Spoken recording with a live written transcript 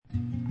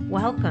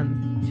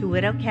Welcome to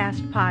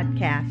Widowcast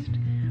Podcast,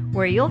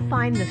 where you'll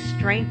find the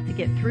strength to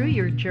get through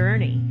your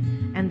journey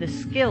and the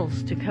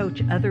skills to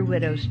coach other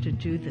widows to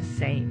do the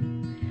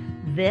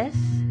same. This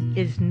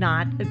is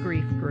not a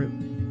grief group.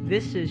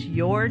 This is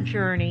your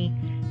journey,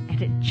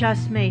 and it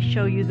just may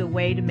show you the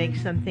way to make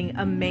something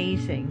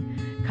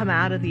amazing come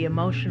out of the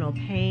emotional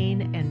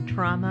pain and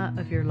trauma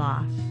of your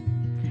loss.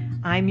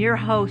 I'm your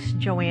host,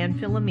 Joanne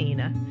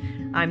Filomena.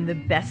 I'm the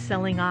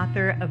best-selling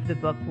author of the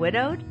book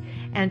Widowed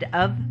and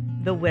of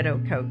The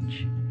Widow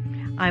Coach.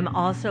 I'm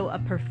also a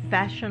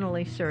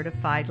professionally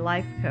certified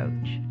life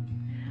coach.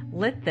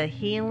 Let the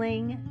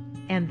healing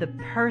and the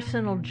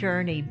personal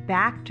journey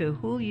back to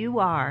who you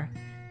are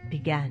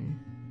begin.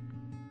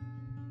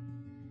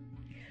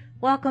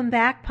 Welcome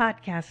back,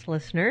 podcast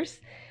listeners.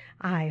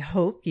 I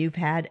hope you've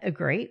had a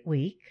great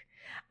week.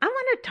 I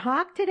want to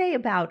talk today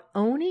about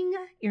owning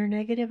your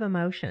negative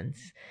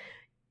emotions.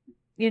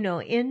 You know,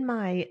 in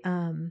my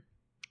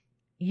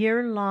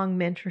year-long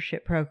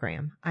mentorship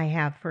program I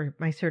have for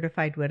my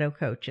certified widow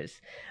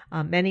coaches,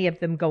 many of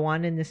them go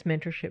on in this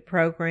mentorship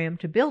program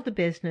to build a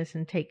business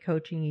and take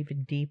coaching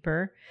even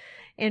deeper.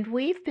 And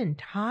we've been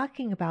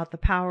talking about the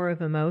power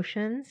of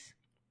emotions,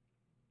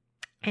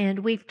 and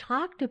we've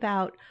talked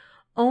about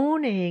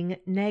owning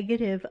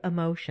negative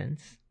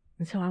emotions.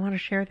 And so I want to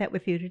share that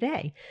with you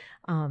today.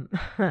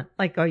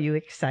 Like, are you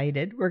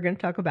excited? We're going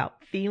to talk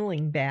about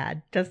feeling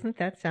bad. Doesn't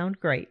that sound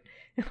great?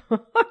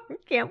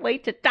 Can't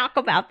wait to talk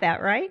about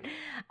that, right?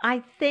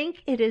 I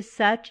think it is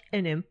such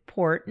an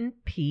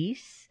important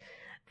piece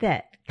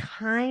that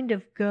kind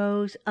of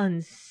goes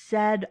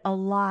unsaid a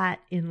lot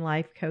in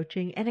life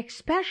coaching, and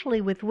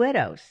especially with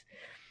widows.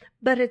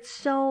 But it's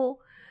so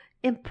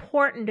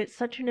important. It's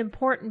such an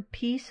important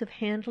piece of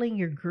handling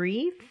your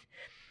grief.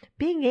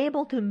 Being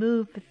able to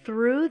move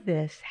through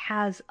this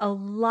has a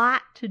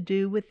lot to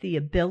do with the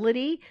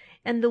ability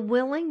and the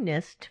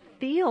willingness to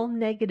feel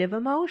negative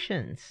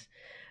emotions.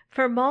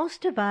 For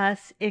most of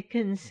us, it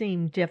can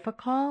seem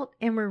difficult,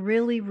 and we're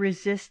really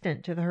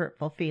resistant to the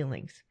hurtful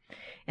feelings.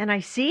 And I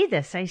see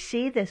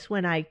this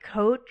when I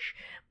coach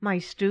my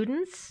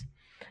students.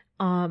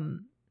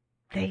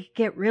 They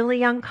get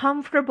really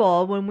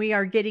uncomfortable when we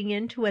are getting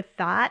into a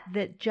thought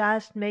that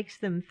just makes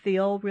them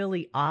feel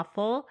really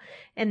awful,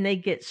 and they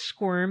get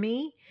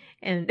squirmy,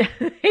 and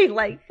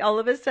they all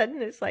of a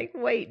sudden it's like,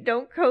 wait,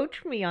 don't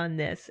coach me on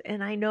this.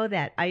 And I know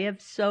that. I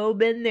have so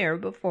been there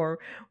before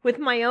with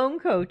my own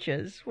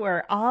coaches,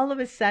 where all of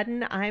a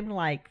sudden I'm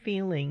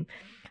feeling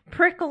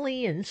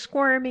prickly and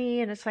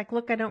squirmy, and it's like,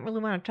 look, I don't really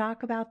want to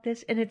talk about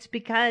this. And it's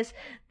because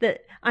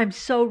that I'm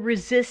so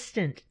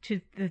resistant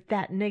to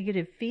that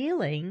negative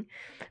feeling.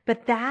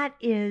 But that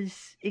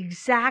is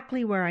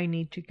exactly where I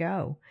need to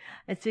go.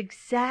 It's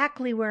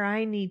exactly where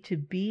I need to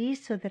be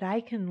so that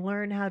I can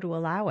learn how to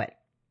allow it.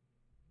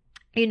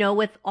 You know,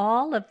 with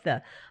all of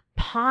the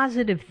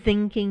positive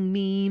thinking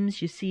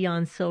memes you see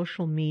on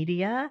social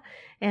media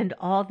and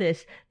all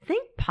this,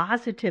 think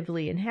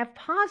positively and have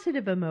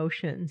positive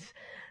emotions.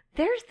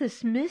 There's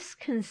this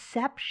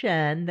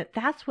misconception that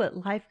that's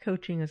what life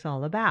coaching is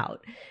all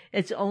about.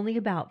 It's only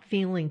about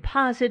feeling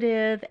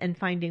positive and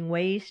finding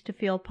ways to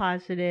feel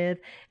positive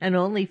and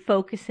only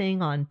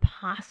focusing on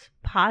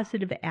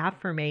positive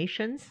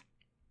affirmations.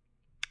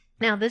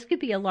 Now, this could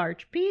be a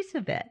large piece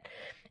of it.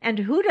 And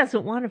who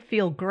doesn't want to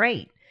feel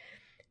great?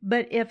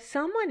 But if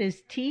someone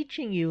is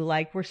teaching you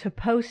we're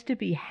supposed to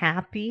be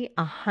happy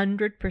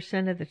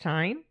 100% of the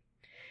time,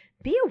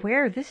 be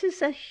aware this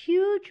is a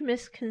huge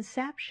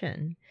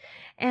misconception.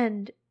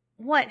 And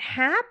what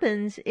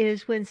happens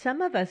is when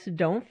some of us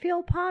don't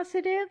feel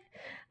positive,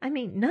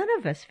 none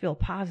of us feel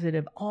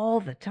positive all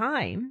the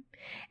time.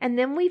 And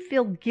then we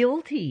feel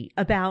guilty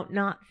about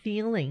not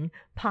feeling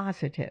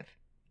positive.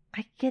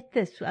 I get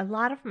this. A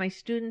lot of my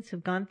students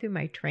have gone through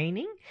my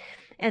training,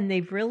 and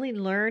they've really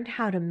learned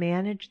how to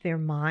manage their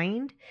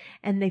mind,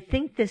 and they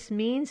think this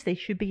means they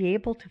should be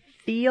able to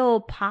feel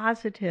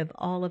positive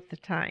all of the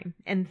time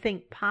and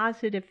think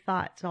positive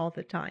thoughts all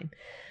the time.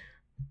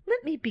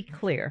 Let me be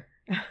clear.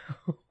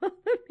 Let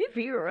me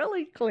be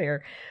really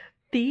clear.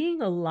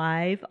 Being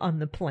alive on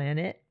the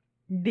planet,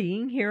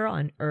 being here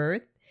on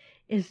Earth,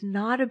 is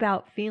not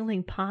about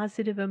feeling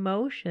positive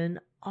emotion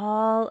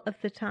all of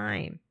the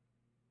time.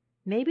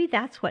 Maybe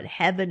that's what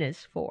heaven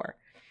is for,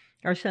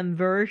 or some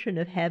version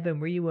of heaven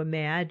where you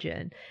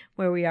imagine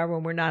where we are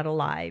when we're not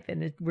alive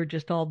and we're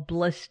just all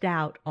blissed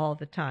out all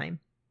the time.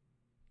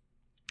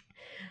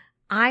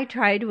 I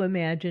try to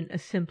imagine a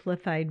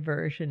simplified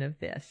version of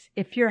this.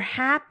 If you're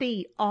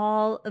happy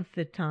all of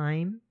the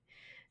time,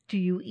 do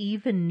you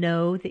even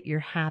know that you're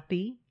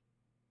happy?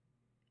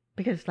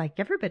 Because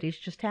everybody's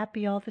just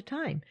happy all the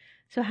time.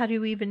 So how do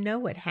you even know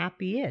what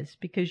happy is?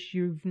 Because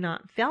you've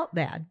not felt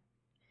bad.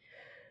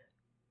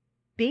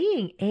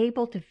 Being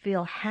able to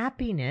feel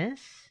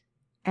happiness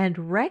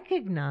and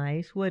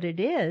recognize what it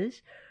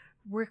is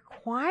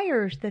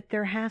requires that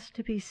there has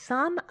to be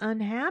some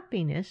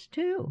unhappiness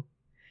too,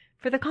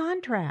 for the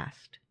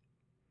contrast.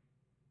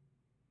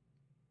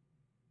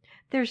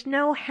 There's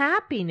no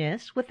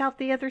happiness without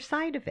the other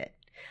side of it.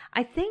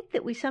 I think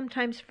that we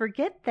sometimes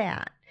forget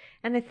that.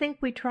 And I think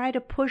we try to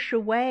push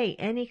away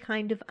any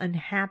kind of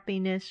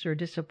unhappiness or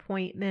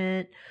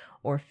disappointment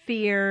or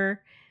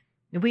fear.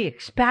 We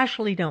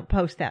especially don't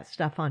post that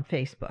stuff on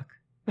Facebook.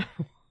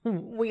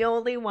 We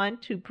only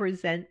want to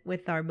present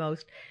with our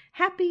most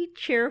happy,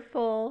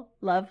 cheerful,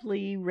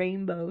 lovely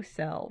rainbow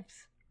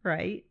selves,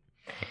 right?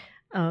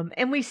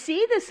 And we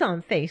see this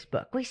on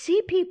Facebook. We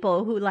see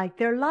people who like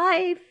their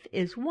life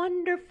is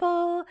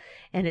wonderful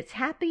and it's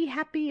happy,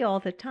 happy all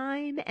the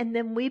time. And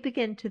then we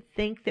begin to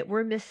think that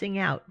we're missing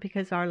out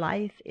because our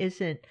life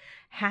isn't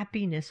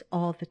happiness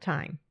all the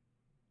time.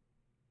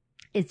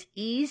 It's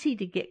easy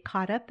to get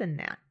caught up in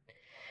that.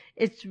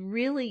 It's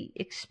really,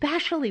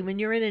 especially when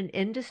you're in an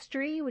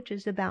industry which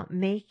is about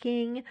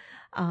making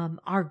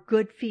our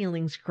good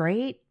feelings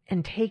great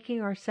and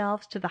taking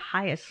ourselves to the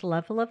highest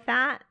level of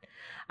that.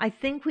 I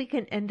think we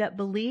can end up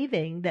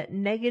believing that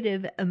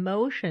negative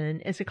emotion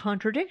is a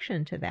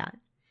contradiction to that.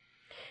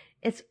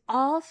 It's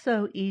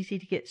also easy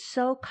to get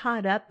so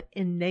caught up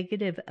in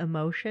negative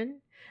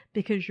emotion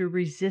because you're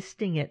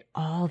resisting it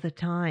all the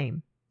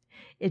time.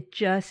 It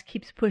just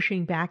keeps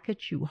pushing back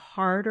at you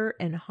harder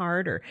and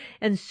harder.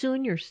 And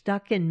soon you're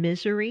stuck in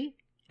misery,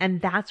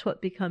 and that's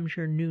what becomes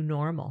your new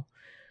normal.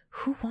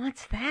 Who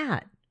wants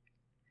that?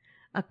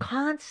 A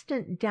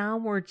constant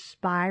downward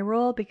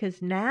spiral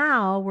because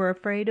now we're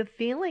afraid of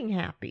feeling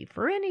happy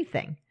for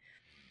anything.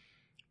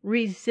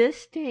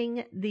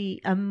 Resisting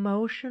the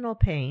emotional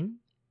pain,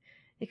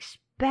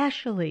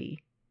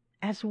 especially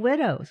as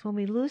widows when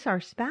we lose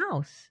our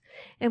spouse,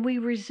 and we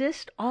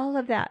resist all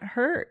of that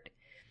hurt.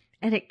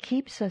 And it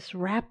keeps us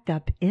wrapped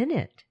up in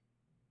it.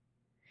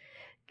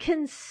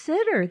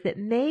 Consider that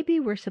maybe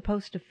we're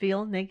supposed to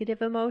feel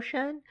negative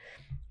emotion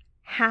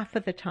half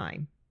of the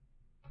time.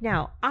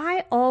 Now,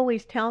 I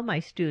always tell my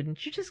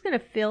students, you're just going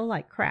to feel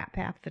like crap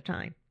half the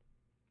time,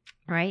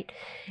 right?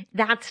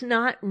 That's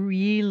not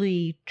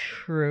really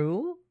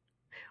true.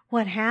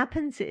 What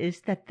happens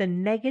is that the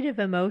negative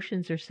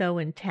emotions are so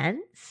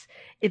intense,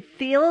 it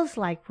feels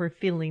like we're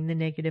feeling the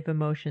negative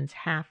emotions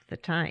half the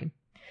time.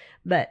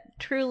 But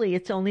truly,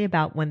 it's only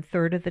about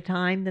 1/3 of the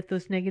time that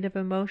those negative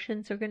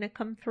emotions are going to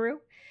come through.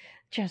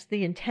 Just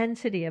the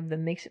intensity of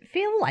them makes it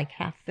feel like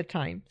half the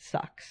time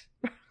sucks.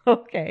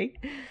 Okay.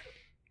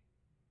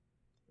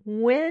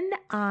 When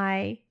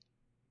I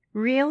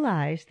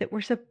realize that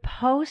we're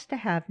supposed to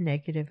have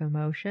negative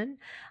emotion,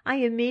 I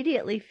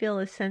immediately feel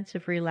a sense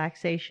of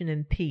relaxation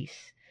and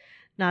peace,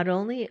 not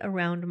only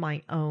around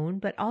my own,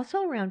 but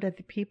also around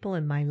other people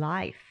in my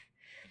life.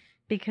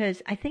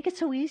 Because I think it's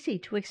so easy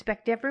to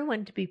expect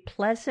everyone to be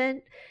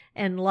pleasant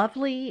and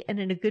lovely and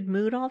in a good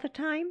mood all the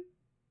time.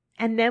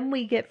 And then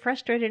we get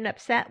frustrated and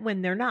upset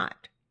when they're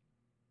not.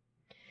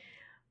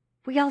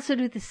 We also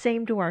do the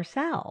same to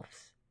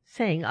ourselves,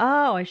 saying,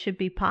 oh, I should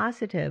be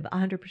positive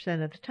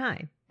 100% of the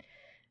time.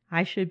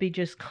 I should be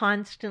just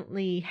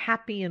constantly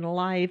happy and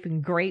alive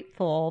and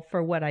grateful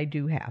for what I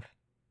do have.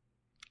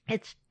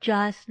 It's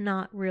just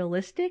not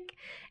realistic,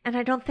 and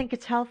I don't think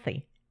it's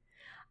healthy.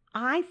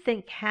 I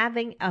think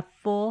having a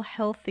full,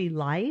 healthy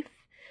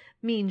life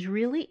means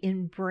really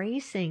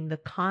embracing the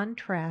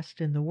contrast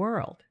in the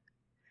world.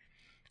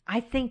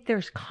 I think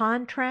there's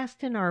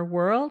contrast in our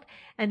world,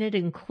 and it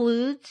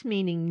includes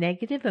meaning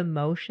negative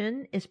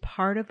emotion is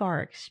part of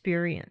our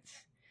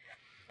experience.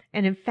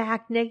 And in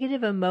fact,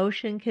 negative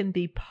emotion can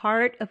be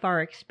part of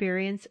our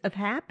experience of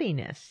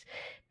happiness.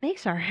 It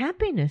makes our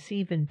happiness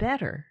even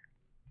better.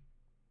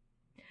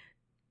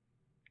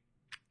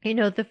 You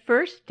know, the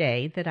first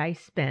day that I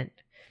spent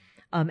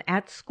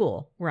at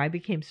school, where I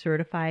became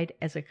certified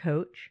as a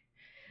coach,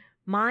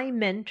 my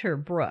mentor,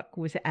 Brooke,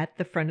 was at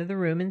the front of the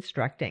room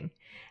instructing,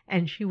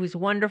 and she was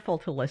wonderful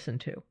to listen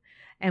to.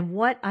 And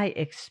what I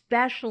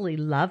especially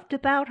loved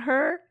about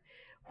her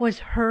was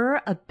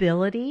her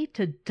ability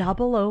to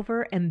double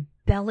over and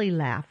belly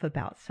laugh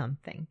about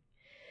something.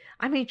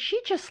 I mean,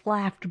 she just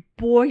laughed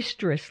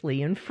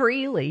boisterously and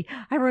freely.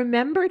 I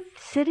remember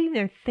sitting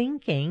there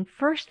thinking,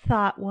 first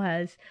thought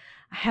was,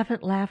 I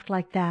haven't laughed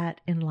like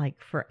that in like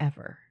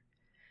forever.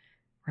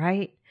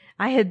 Right?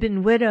 I had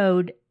been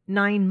widowed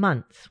 9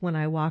 months when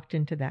I walked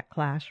into that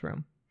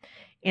classroom.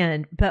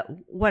 But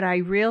what I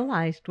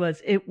realized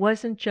was it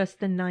wasn't just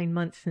the 9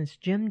 months since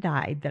Jim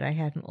died that I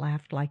hadn't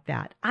laughed like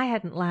that. I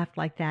hadn't laughed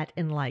like that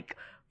in like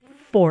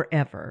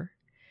forever.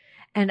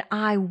 And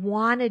I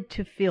wanted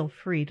to feel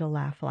free to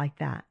laugh like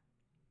that.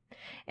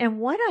 And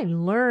what I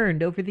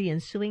learned over the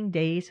ensuing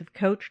days of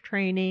coach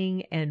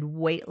training and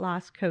weight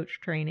loss coach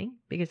training,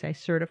 because I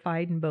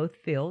certified in both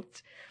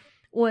fields,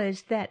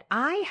 was that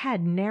I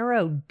had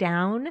narrowed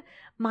down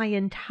my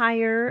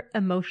entire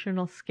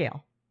emotional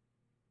scale.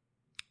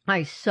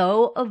 I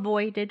so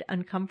avoided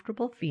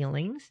uncomfortable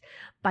feelings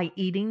by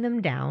eating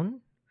them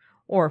down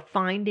or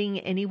finding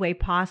any way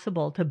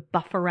possible to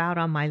buffer out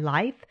on my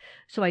life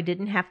so I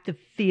didn't have to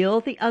feel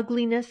the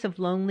ugliness of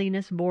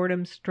loneliness,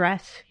 boredom,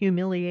 stress,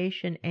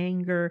 humiliation,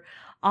 anger,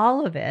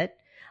 all of it.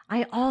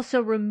 I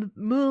also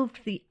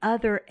removed the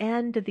other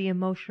end of the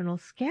emotional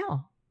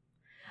scale.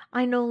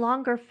 I no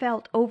longer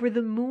felt over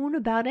the moon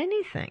about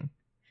anything.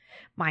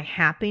 My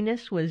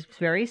happiness was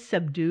very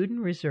subdued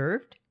and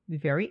reserved,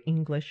 very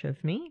English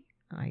of me.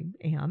 I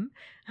am.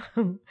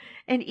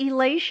 And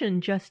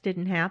elation just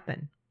didn't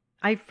happen.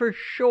 I for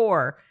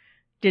sure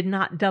did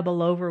not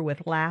double over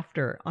with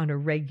laughter on a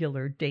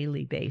regular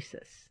daily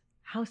basis.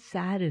 How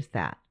sad is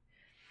that?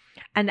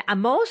 And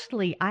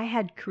mostly I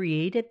had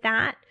created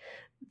that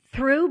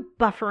through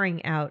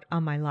buffering out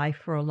on my life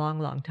for a long,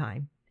 long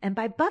time. And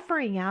by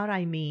buffering out,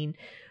 I mean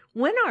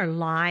when our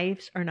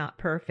lives are not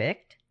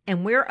perfect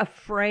and we're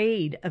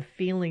afraid of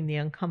feeling the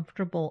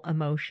uncomfortable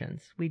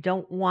emotions. We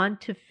don't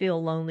want to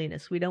feel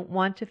loneliness. We don't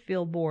want to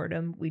feel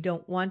boredom. We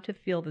don't want to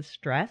feel the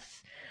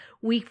stress.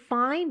 We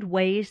find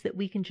ways that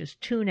we can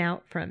just tune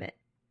out from it.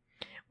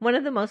 One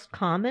of the most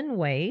common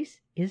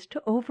ways is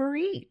to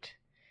overeat.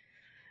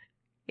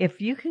 If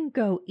you can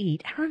go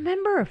eat, I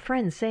remember a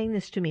friend saying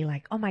this to me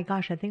like, oh my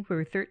gosh, I think we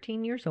were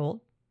 13 years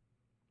old.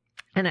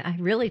 And I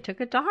really took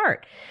it to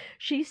heart.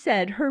 She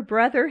said her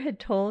brother had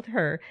told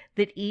her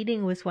that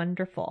eating was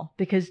wonderful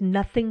because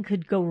nothing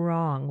could go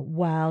wrong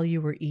while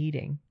you were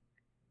eating.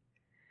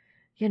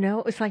 You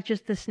know, it's like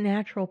just this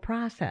natural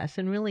process,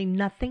 and really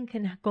nothing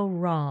can go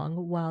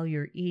wrong while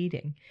you're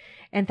eating.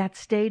 And that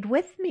stayed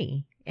with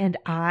me. And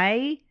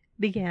I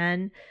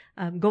began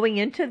going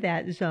into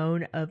that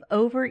zone of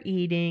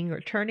overeating or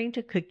turning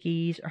to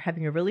cookies or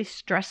having a really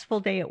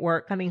stressful day at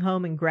work, coming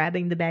home and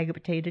grabbing the bag of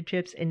potato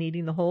chips and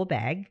eating the whole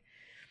bag.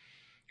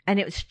 And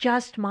it was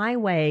just my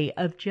way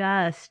of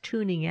just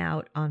tuning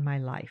out on my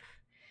life.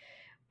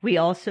 We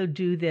also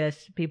do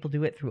this. People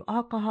do it through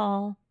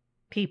alcohol.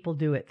 People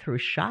do it through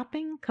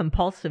shopping,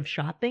 compulsive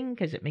shopping,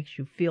 because it makes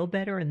you feel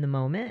better in the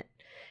moment.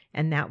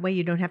 And that way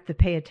you don't have to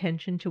pay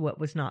attention to what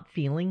was not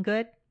feeling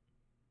good.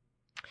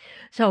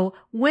 So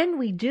when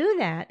we do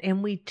that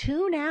and we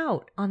tune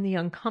out on the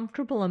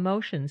uncomfortable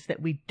emotions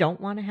that we don't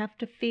want to have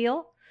to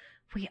feel,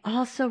 we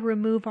also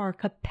remove our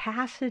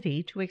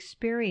capacity to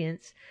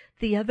experience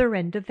the other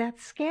end of that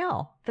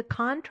scale, the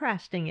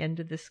contrasting end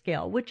of the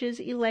scale, which is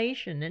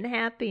elation and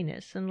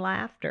happiness and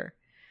laughter.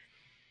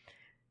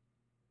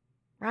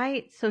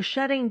 Right? So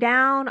shutting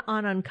down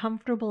on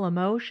uncomfortable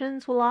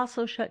emotions will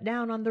also shut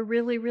down on the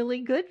really,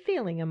 really good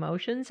feeling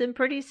emotions. And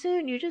pretty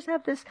soon you just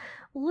have this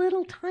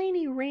little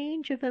tiny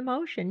range of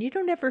emotion. You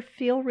don't ever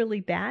feel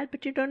really bad,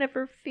 but you don't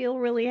ever feel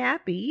really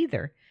happy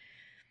either.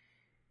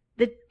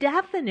 The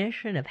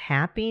definition of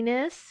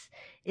happiness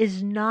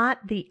is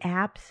not the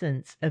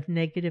absence of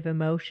negative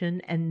emotion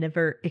and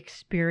never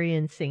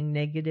experiencing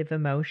negative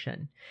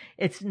emotion.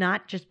 It's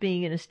not just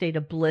being in a state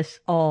of bliss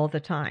all the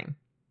time.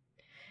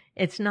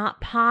 It's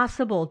not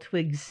possible to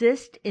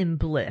exist in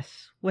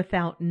bliss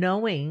without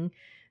knowing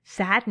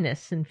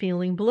sadness and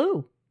feeling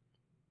blue.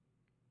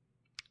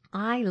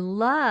 I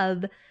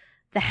love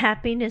the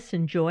happiness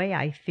and joy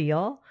I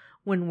feel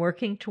when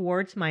working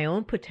towards my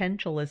own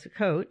potential as a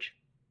coach.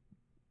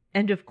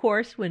 And of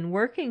course, when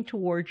working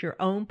towards your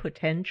own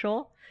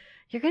potential,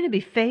 you're going to be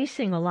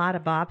facing a lot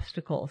of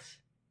obstacles.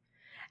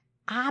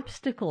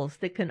 Obstacles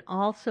that can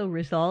also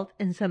result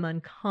in some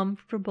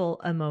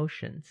uncomfortable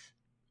emotions.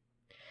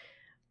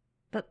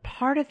 But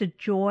part of the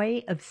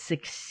joy of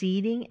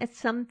succeeding at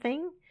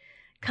something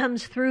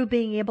comes through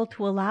being able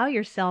to allow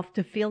yourself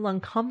to feel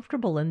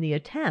uncomfortable in the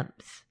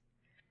attempts.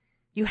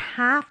 You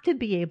have to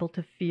be able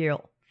to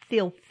feel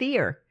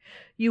fear.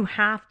 You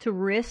have to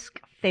risk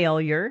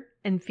failure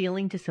and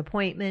feeling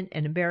disappointment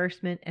and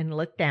embarrassment and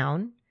look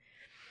down.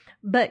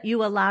 But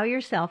you allow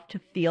yourself to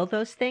feel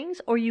those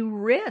things, or you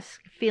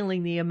risk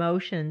feeling the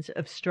emotions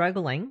of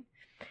struggling.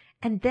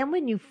 And then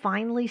when you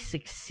finally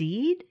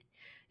succeed,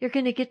 you're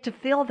going to get to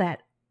feel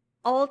that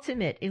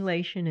ultimate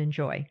elation and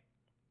joy.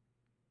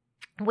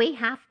 We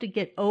have to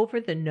get over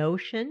the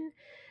notion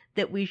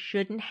that we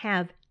shouldn't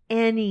have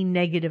any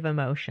negative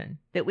emotion,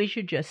 that we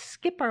should just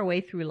skip our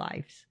way through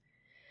lives.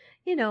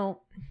 You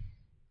know,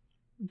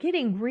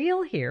 getting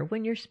real here,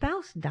 when your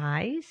spouse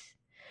dies,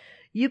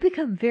 you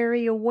become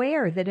very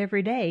aware that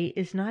every day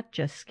is not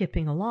just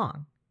skipping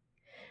along.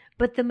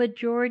 But the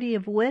majority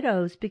of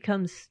widows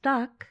become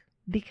stuck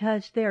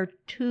because they're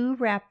too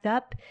wrapped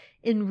up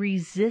in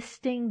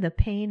resisting the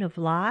pain of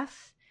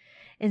loss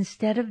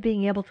instead of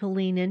being able to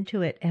lean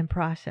into it and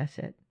process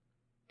it.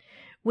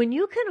 When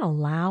you can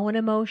allow an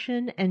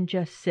emotion and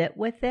just sit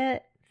with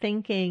it,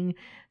 thinking,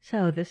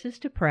 so this is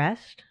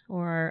depressed,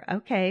 or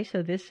okay,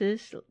 so this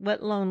is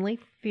what lonely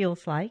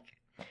feels like,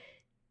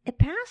 it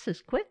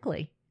passes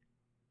quickly.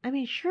 I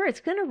mean, sure, it's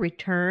going to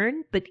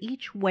return, but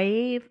each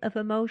wave of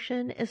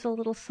emotion is a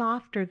little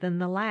softer than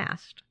the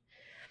last.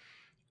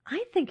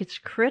 I think it's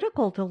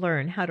critical to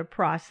learn how to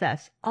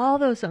process all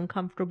those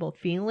uncomfortable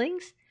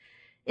feelings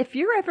if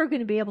you're ever going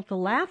to be able to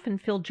laugh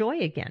and feel joy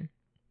again.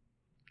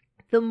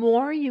 The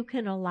more you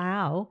can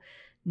allow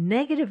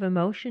negative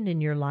emotion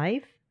in your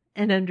life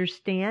and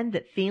understand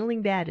that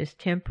feeling bad is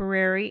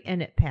temporary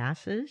and it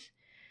passes,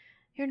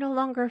 you're no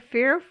longer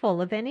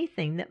fearful of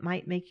anything that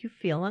might make you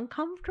feel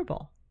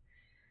uncomfortable.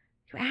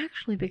 You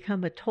actually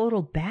become a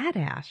total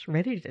badass,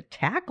 ready to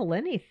tackle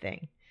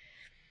anything.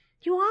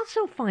 You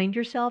also find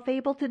yourself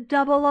able to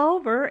double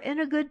over in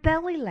a good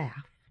belly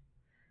laugh.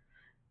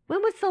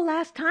 When was the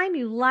last time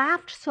you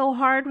laughed so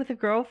hard with a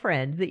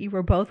girlfriend that you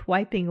were both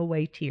wiping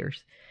away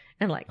tears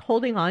and like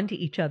holding on to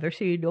each other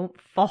so you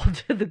don't fall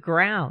to the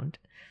ground?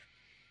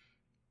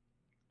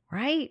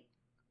 Right?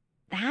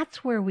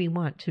 That's where we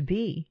want to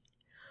be.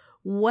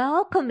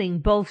 Welcoming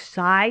both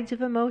sides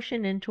of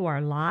emotion into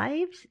our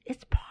lives,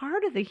 it's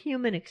part of the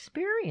human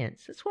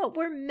experience. It's what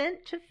we're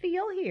meant to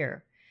feel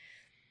here.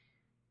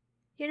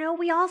 You know,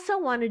 we also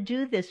want to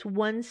do this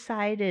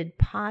one-sided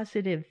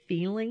positive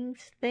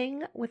feelings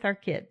thing with our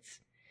kids.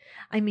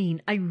 I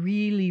mean, I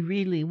really,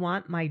 really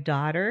want my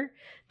daughter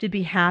to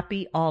be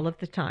happy all of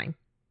the time.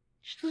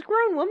 She's a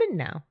grown woman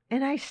now,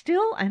 and I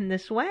still am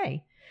this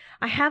way.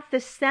 I have the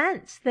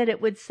sense that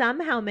it would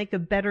somehow make a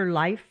better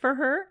life for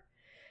her.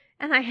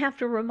 And I have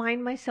to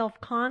remind myself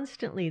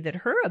constantly that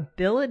her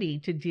ability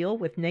to deal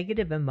with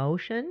negative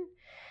emotion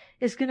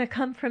is going to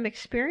come from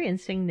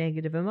experiencing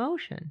negative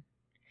emotion.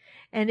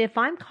 And if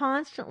I'm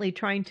constantly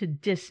trying to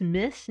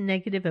dismiss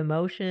negative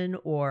emotion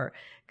or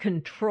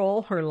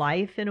control her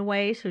life in a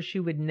way so she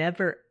would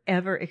never,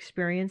 ever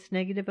experience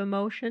negative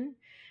emotion,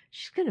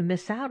 she's going to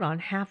miss out on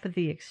half of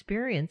the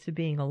experience of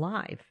being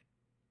alive.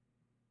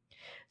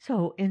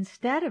 So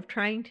instead of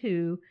trying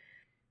to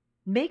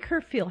make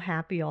her feel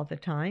happy all the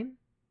time,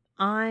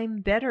 I'm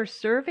better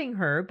serving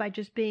her by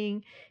just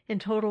being in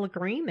total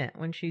agreement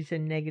when she's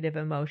in negative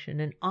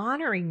emotion and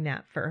honoring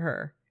that for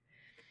her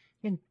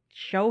and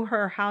show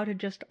her how to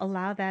just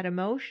allow that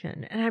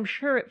emotion. And I'm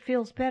sure it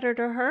feels better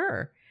to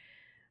her,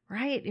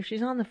 right? If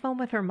she's on the phone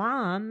with her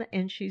mom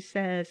and she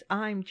says,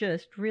 I'm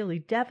just really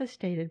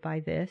devastated by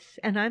this,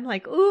 and I'm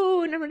like,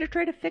 ooh, and I'm going to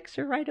try to fix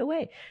her right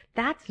away.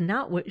 That's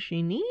not what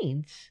she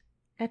needs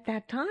at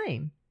that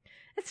time.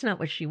 That's not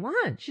what she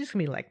wants. She's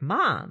going to be like,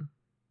 Mom,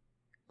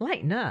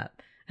 lighten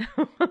up.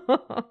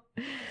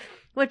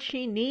 What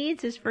she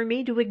needs is for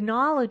me to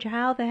acknowledge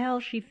how the hell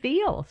she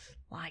feels.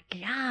 Like,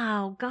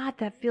 yeah, oh God,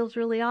 that feels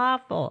really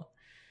awful.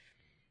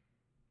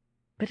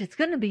 But it's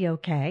going to be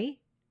okay,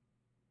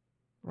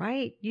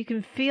 right? You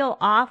can feel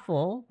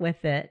awful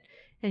with it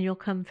and you'll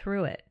come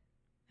through it.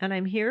 And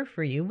I'm here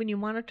for you when you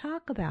want to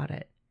talk about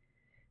it.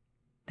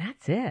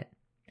 That's it.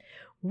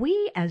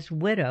 We as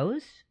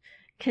widows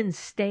can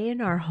stay in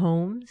our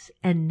homes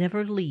and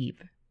never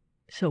leave,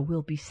 so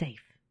we'll be safe.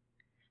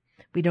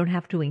 We don't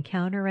have to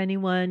encounter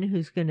anyone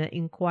who's going to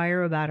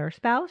inquire about our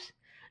spouse,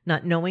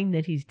 not knowing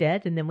that he's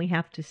dead, and then we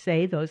have to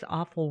say those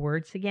awful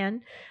words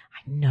again.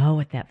 I know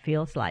what that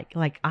feels like.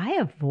 Like, I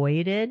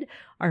avoided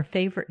our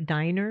favorite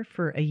diner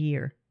for a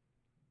year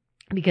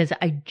because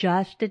I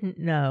just didn't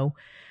know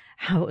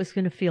how it was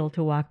going to feel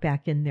to walk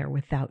back in there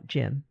without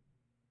Jim.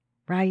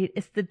 Right?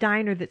 It's the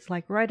diner that's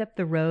like right up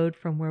the road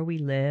from where we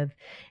live.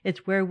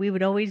 It's where we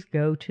would always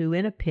go to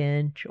in a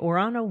pinch or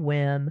on a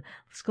whim.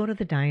 Let's go to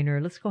the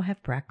diner. Let's go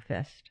have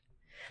breakfast.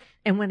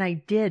 And when I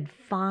did,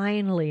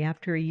 finally,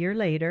 after a year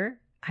later,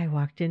 I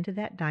walked into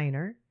that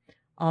diner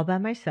all by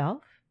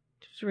myself.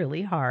 It was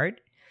really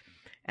hard.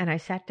 And I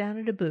sat down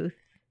at a booth.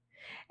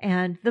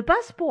 And the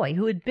busboy,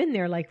 who had been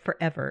there like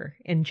forever,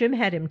 and Jim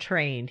had him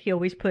trained, he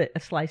always put a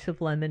slice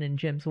of lemon in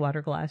Jim's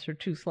water glass or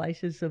 2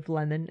 slices of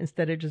lemon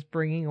instead of just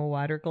bringing a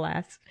water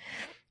glass.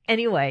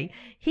 Anyway,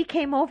 he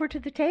came over to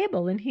the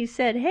table and he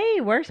said, "Hey,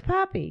 where's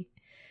Poppy?"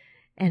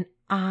 And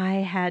I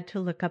had to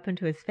look up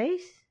into his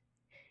face.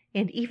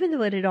 And even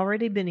though it had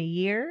already been a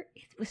year,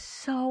 it was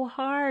so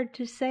hard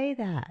to say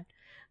that.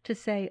 To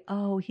say,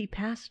 oh, he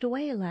passed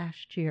away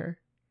last year.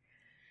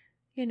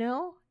 You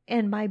know?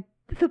 And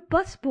the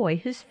busboy,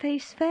 his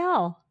face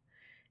fell.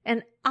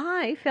 And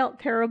I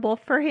felt terrible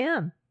for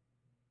him.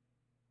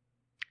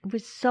 It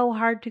was so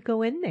hard to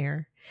go in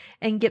there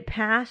and get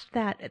past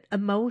that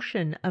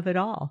emotion of it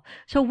all.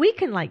 So we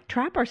can like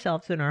trap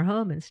ourselves in our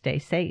home and stay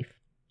safe.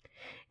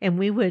 And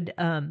we would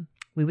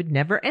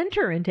never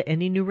enter into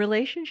any new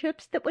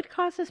relationships that would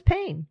cause us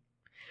pain.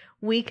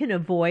 We can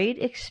avoid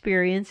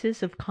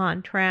experiences of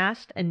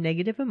contrast and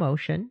negative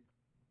emotion.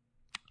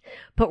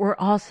 But we're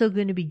also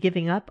going to be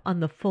giving up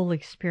on the full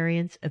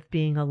experience of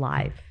being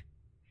alive.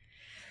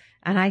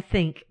 And I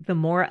think the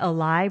more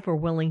alive we're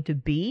willing to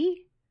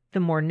be, the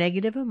more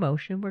negative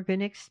emotion we're going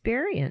to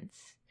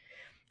experience.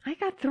 I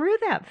got through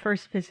that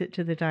first visit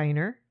to the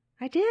diner.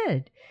 I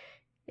did.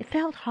 It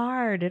felt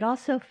hard. It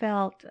also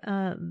felt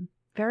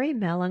very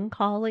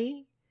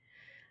melancholy.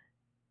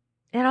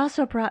 It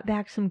also brought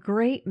back some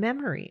great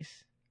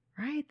memories,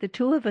 right? The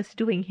two of us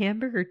doing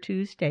Hamburger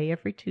Tuesday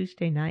every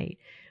Tuesday night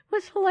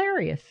was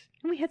hilarious.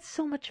 And we had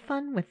so much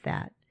fun with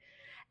that.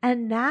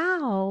 And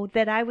now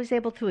that I was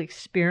able to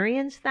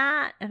experience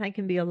that and I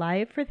can be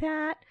alive for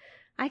that,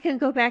 I can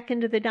go back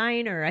into the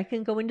diner. I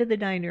can go into the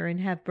diner and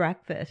have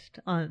breakfast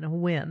on a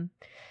whim.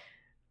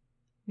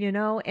 You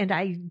know, and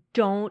I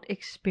don't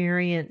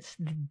experience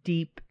the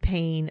deep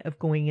pain of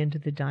going into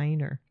the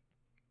diner.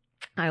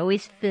 I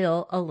always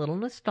feel a little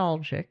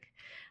nostalgic.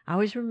 I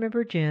always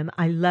remember Jim.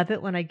 I love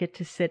it when I get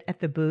to sit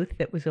at the booth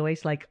that was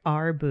always like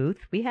our booth.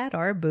 We had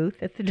our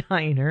booth at the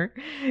diner,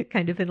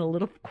 kind of in a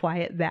little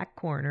quiet back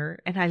corner,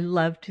 and I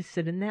love to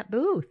sit in that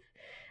booth.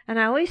 And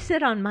I always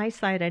sit on my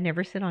side. I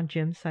never sit on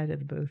Jim's side of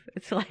the booth.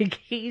 It's like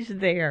he's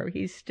there.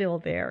 He's still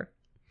there.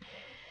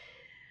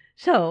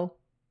 So,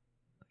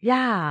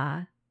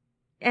 yeah.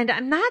 And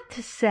I'm not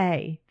to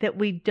say that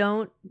we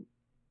don't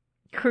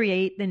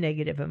create the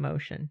negative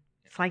emotion.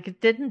 It's like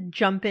it didn't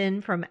jump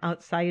in from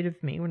outside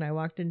of me when I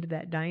walked into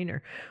that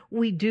diner.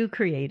 We do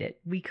create it.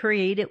 We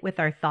create it with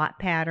our thought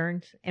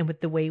patterns and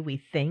with the way we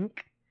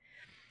think.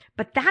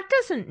 But that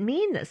doesn't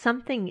mean that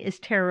something is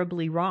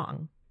terribly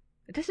wrong.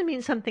 It doesn't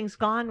mean something's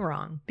gone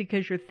wrong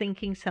because you're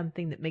thinking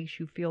something that makes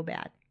you feel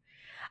bad.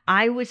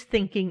 I was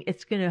thinking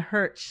it's going to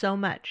hurt so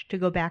much to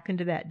go back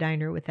into that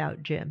diner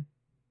without Jim.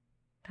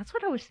 That's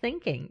what I was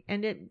thinking.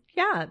 And it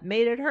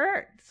made it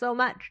hurt so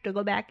much to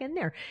go back in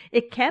there.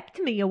 It kept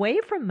me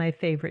away from my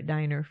favorite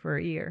diner for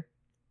a year.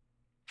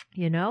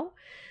 You know,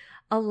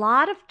 a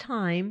lot of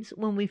times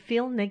when we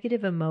feel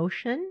negative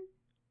emotion,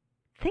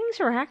 things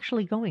are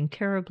actually going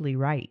terribly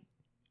right.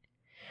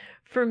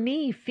 For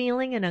me,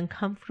 feeling an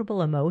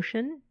uncomfortable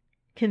emotion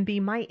can be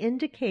my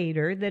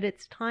indicator that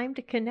it's time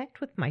to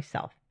connect with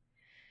myself.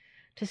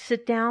 To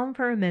sit down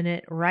for a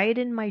minute, write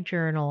in my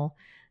journal,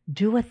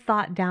 do a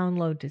thought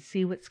download to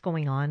see what's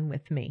going on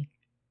with me.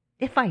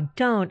 If I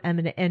don't, I'm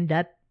going to end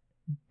up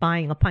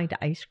buying a pint of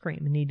ice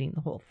cream and eating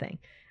the whole thing,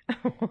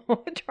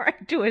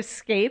 trying to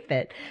escape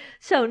it.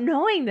 So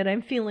knowing that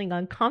I'm feeling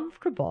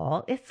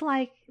uncomfortable, it's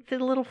like the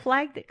little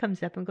flag that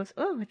comes up and goes,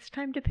 oh, it's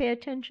time to pay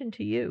attention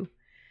to you.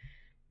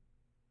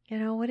 You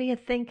know, what are you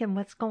thinking?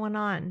 What's going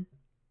on?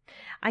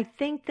 I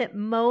think that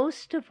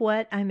most of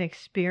what I'm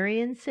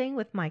experiencing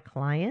with my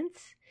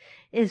clients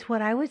is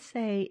what I would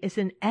say is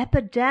an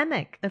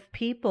epidemic of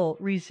people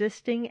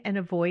resisting and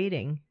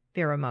avoiding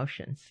their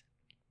emotions.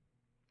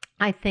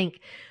 I think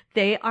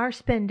they are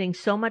spending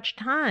so much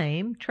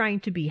time trying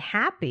to be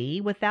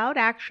happy without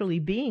actually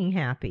being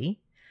happy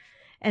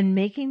and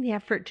making the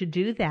effort to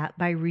do that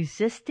by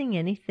resisting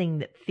anything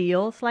that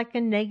feels like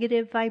a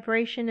negative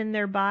vibration in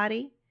their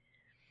body.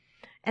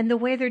 And the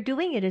way they're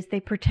doing it is they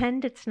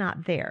pretend it's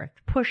not there,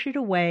 push it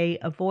away,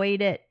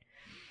 avoid it.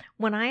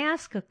 When I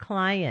ask a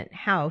client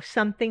how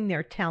something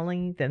they're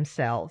telling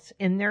themselves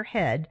in their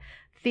head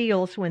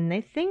feels when they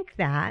think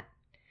that,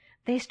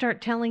 they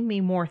start telling me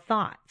more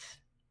thoughts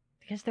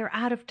because they're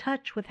out of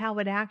touch with how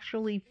it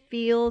actually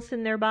feels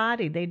in their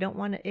body. They don't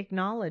want to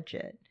acknowledge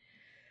it.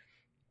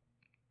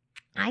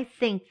 I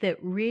think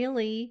that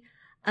really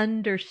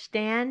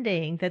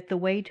understanding that the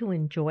way to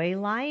enjoy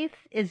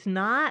life is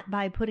not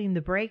by putting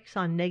the brakes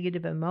on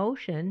negative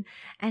emotion,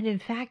 and in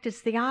fact,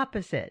 it's the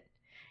opposite.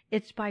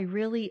 It's by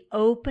really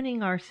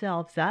opening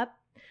ourselves up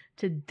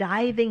to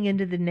diving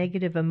into the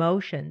negative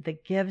emotion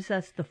that gives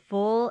us the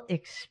full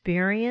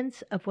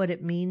experience of what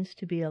it means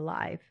to be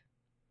alive.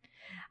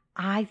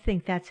 I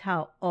think that's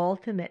how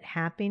ultimate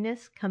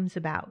happiness comes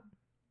about.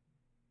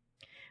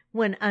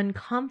 When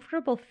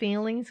uncomfortable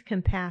feelings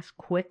can pass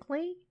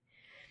quickly,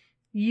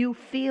 you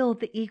feel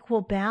the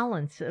equal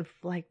balance of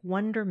like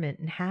wonderment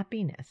and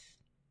happiness.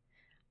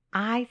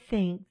 I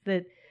think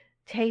that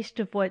taste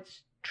of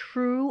what's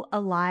true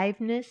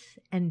aliveness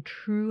and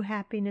true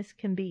happiness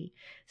can be.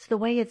 It's the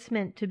way it's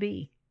meant to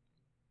be.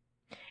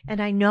 And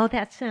I know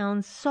that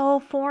sounds so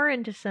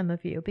foreign to some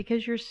of you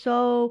because you're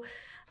so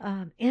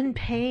in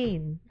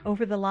pain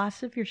over the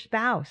loss of your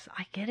spouse.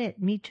 I get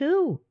it. Me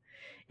too.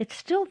 It's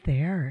still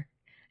there.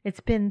 It's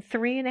been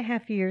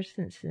 3.5 years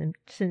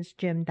since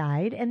Jim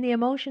died, and the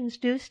emotions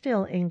do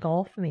still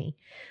engulf me.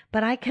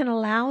 But I can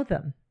allow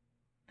them.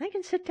 I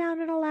can sit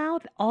down and allow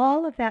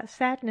all of that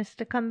sadness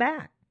to come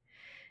back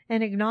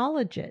and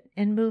acknowledge it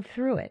and move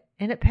through it.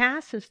 And it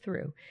passes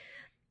through.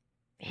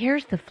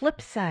 Here's the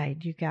flip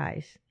side, you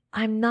guys.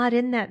 I'm not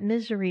in that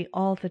misery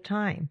all the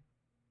time.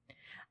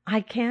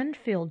 I can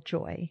feel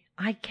joy.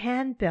 I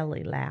can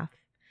belly laugh.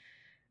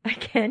 I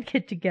can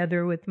get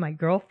together with my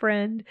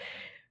girlfriend.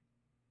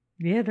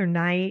 The other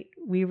night,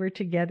 we were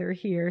together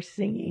here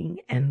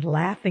singing and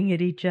laughing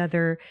at each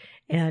other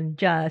and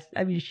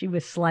she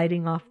was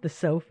sliding off the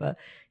sofa.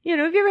 You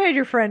know, have you ever had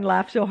your friend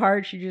laugh so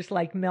hard she just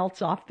like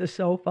melts off the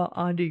sofa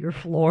onto your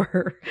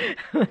floor?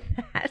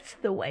 That's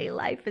the way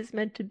life is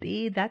meant to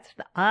be. That's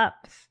the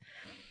ups.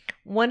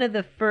 One of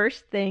the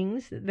first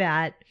things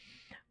that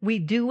we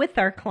do with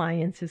our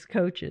clients as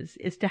coaches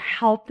is to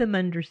help them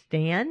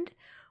understand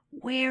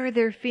where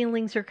their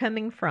feelings are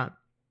coming from.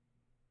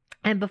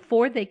 And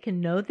before they can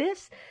know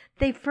this,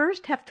 they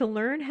first have to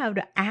learn how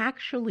to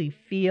actually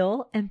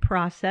feel and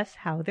process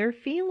how they're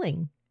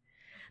feeling.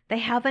 They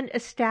haven't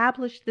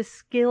established the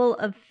skill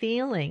of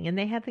feeling, and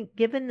they haven't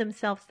given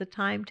themselves the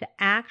time to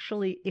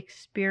actually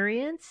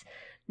experience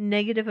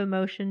negative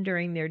emotion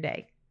during their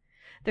day.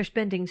 They're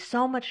spending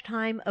so much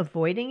time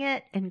avoiding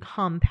it and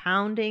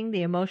compounding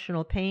the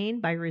emotional pain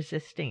by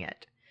resisting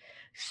it.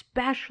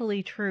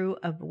 Especially true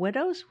of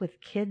widows with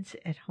kids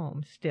at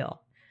home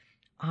still.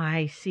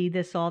 I see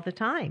this all the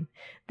time.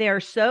 They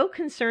are so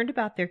concerned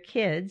about their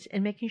kids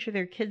and making sure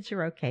their kids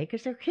are okay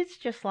because their kids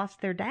just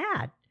lost their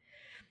dad.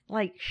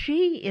 Like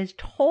she is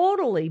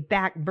totally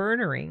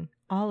backburnering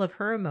all of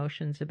her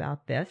emotions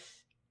about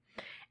this.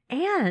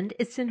 And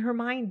it's in her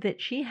mind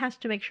that she has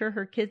to make sure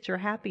her kids are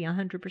happy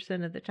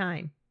 100% of the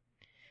time,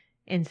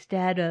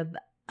 instead of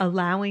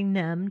allowing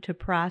them to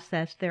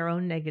process their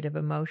own negative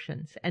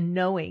emotions and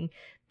knowing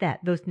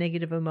that those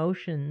negative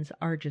emotions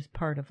are just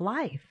part of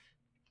life.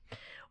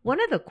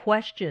 One of the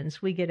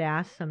questions we get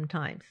asked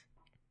sometimes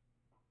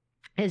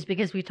is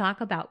because we talk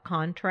about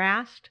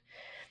contrast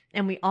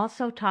and we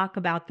also talk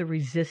about the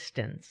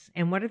resistance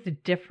and what are the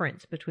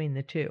difference between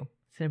the two.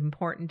 It's an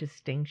important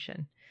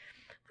distinction.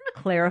 I want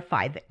to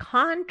clarify that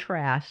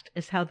contrast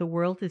is how the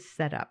world is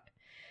set up.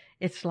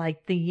 It's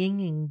like the yin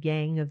and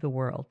yang of the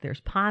world. There's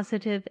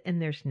positive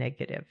and there's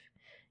negative.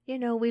 You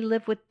know, we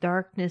live with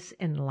darkness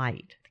and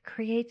light. It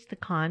creates the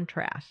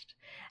contrast.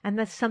 And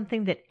that's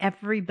something that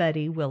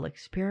everybody will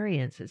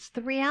experience. It's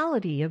the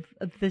reality of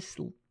this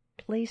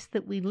place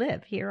that we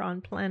live here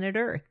on planet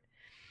Earth.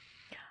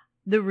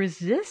 The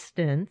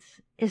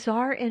resistance is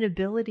our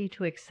inability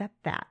to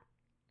accept that.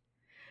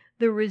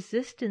 The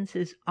resistance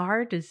is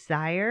our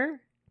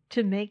desire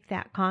to make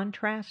that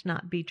contrast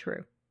not be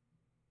true.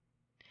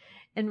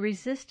 And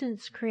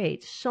resistance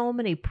creates so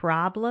many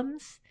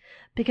problems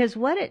because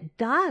what it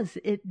does,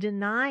 it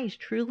denies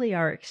truly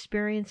our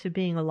experience of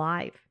being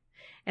alive.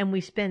 And we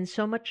spend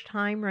so much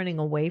time running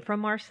away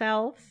from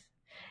ourselves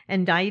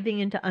and diving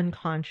into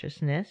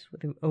unconsciousness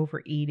with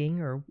overeating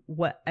or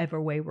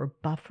whatever way we're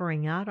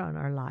buffering out on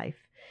our life.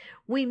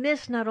 We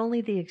miss not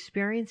only the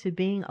experience of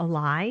being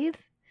alive,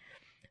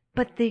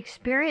 but the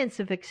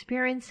experience of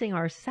experiencing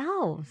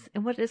ourselves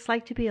and what it's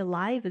like to be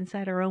alive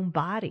inside our own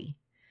body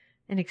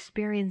and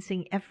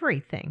experiencing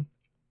everything.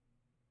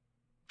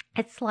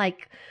 It's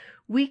like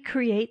we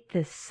create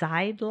this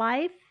side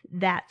life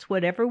that's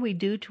whatever we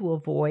do to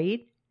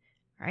avoid,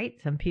 right?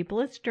 Some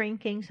people it's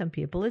drinking, some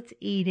people it's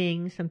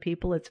eating, some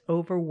people it's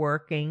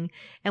overworking,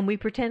 and we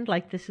pretend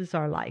like this is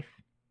our life.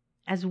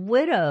 As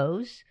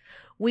widows,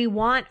 we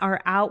want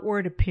our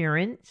outward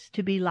appearance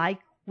to be like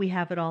we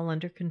have it all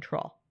under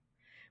control.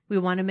 We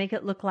want to make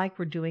it look like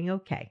we're doing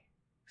okay,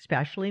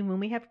 especially when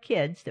we have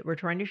kids that we're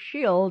trying to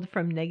shield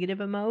from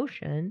negative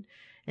emotion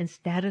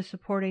instead of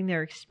supporting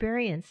their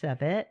experience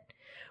of it.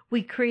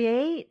 We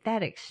create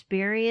that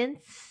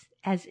experience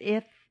as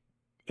if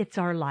it's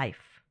our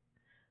life.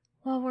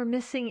 Well, we're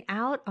missing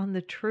out on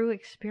the true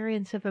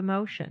experience of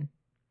emotion.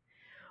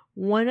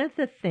 One of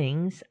the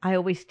things I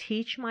always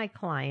teach my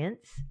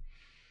clients,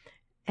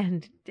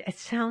 and it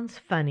sounds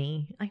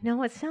funny. I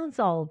know it sounds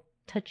all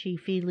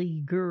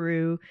touchy-feely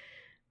guru,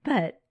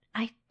 but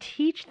I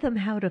teach them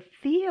how to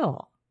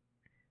feel,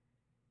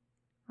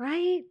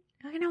 right?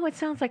 I know it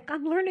sounds like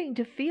I'm learning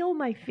to feel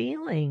my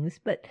feelings,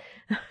 but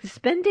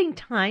spending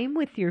time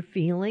with your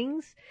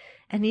feelings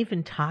and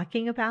even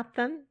talking about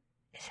them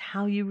is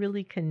how you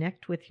really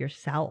connect with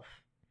yourself.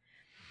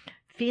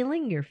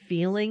 Feeling your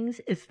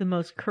feelings is the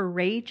most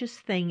courageous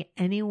thing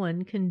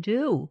anyone can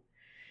do.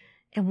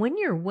 And when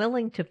you're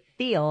willing to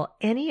feel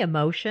any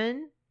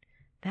emotion,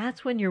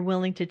 that's when you're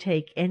willing to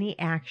take any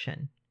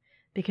action,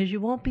 because you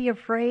won't be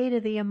afraid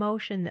of the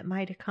emotion that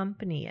might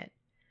accompany it.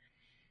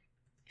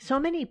 So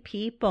many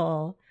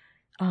people,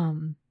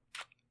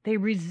 they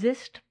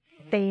resist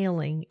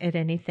failing at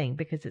anything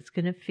because it's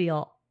going to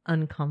feel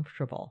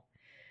uncomfortable.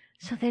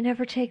 So they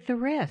never take the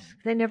risk.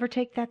 They never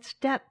take that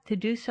step to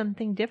do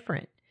something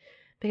different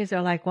because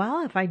they're like,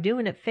 well, if I do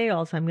and it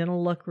fails, I'm going to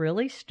look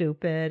really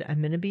stupid. I'm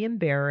going to be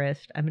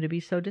embarrassed. I'm going to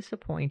be so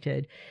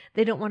disappointed.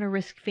 They don't want to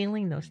risk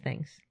feeling those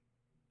things.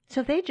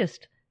 So they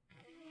just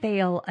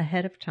fail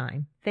ahead of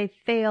time. They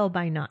fail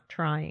by not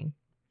trying.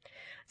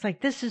 It's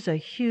like, this is a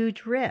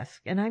huge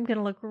risk, and I'm going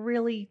to look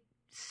really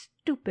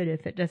stupid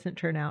if it doesn't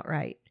turn out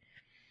right.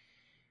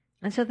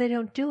 And so they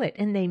don't do it,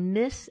 and they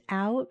miss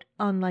out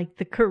on like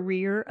the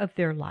career of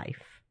their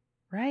life,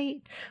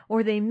 right?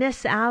 Or they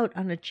miss out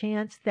on a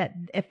chance that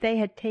if they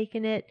had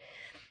taken it,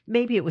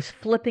 maybe it was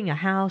flipping a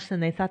house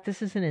and they thought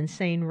this is an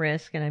insane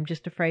risk and I'm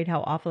just afraid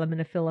how awful I'm going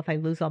to feel if I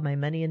lose all my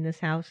money in this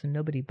house and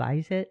nobody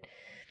buys it.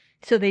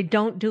 So they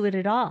don't do it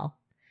at all.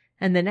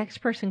 And the next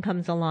person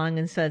comes along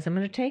and says, I'm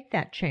going to take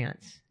that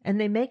chance.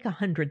 And they make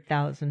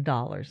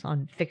 $100,000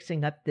 on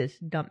fixing up this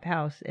dump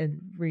house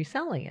and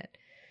reselling it.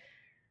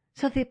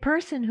 So the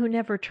person who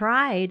never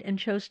tried and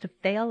chose to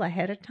fail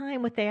ahead of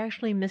time, what they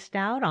actually missed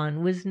out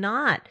on was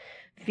not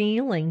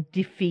feeling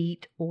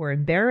defeat or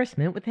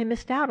embarrassment. What they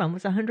missed out on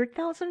was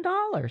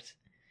 $100,000.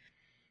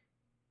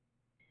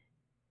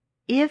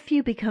 If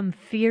you become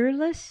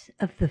fearless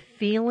of the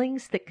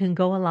feelings that can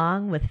go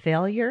along with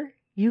failure,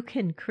 you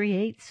can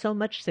create so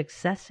much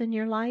success in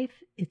your life.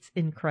 It's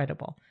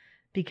incredible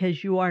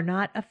because you are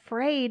not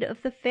afraid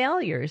of the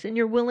failures and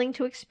you're willing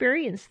to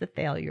experience the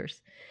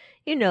failures.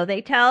 You know,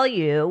 they tell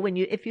you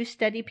if you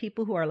study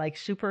people who are like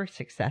super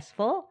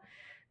successful,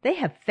 they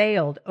have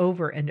failed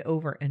over and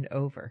over and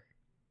over.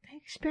 They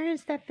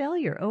experience that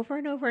failure over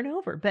and over and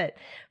over. But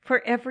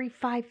for every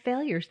 5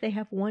 failures, they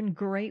have one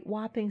great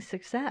whopping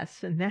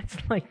success. And that's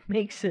like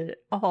makes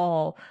it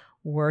all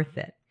worth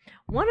it.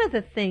 One of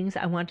the things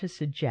I want to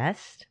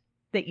suggest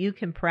that you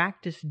can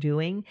practice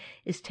doing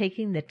is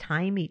taking the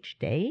time each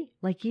day,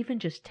 like even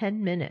just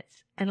 10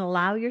 minutes, and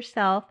allow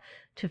yourself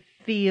to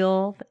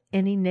feel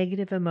any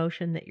negative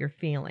emotion that you're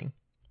feeling.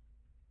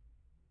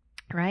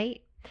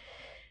 Right?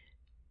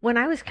 When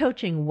I was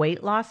coaching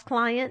weight loss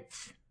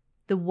clients,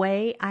 the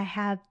way I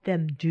have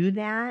them do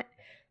that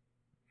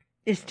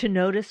is to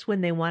notice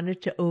when they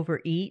wanted to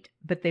overeat,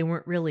 but they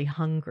weren't really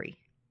hungry.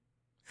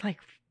 It's like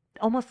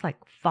almost like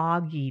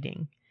fog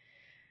eating.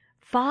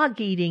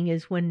 Fog eating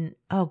is when,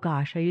 oh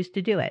gosh, I used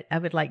to do it. I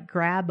would like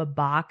grab a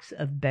box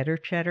of Better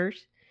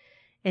Cheddars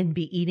and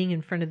be eating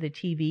in front of the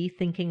TV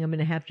thinking I'm going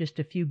to have just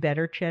a few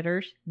Better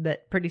Cheddars,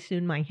 but pretty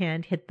soon my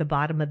hand hit the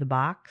bottom of the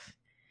box.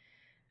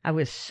 I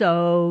was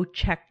so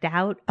checked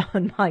out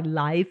on my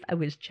life. I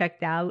was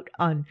checked out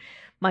on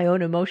my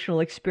own emotional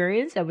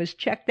experience. I was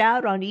checked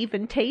out on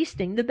even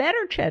tasting the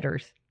Better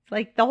Cheddars.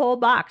 Like the whole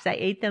box. I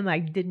ate them. I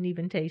didn't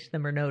even taste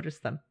them or notice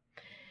them.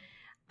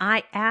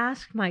 I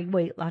asked my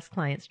weight loss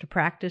clients to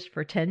practice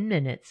for 10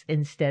 minutes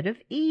instead of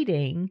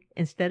eating,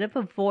 instead of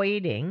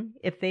avoiding,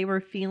 if they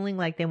were feeling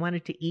like they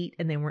wanted to eat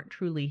and they weren't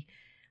truly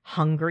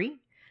hungry,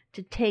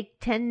 to take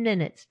 10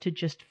 minutes to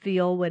just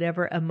feel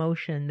whatever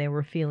emotion they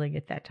were feeling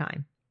at that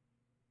time.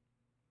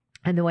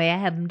 And the way I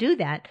have them do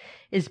that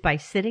is by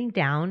sitting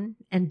down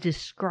and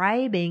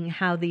describing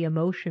how the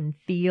emotion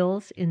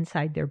feels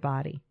inside their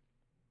body.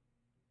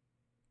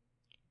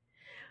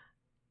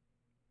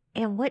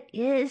 And what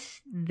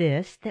is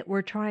this that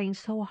we're trying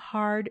so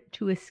hard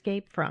to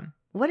escape from?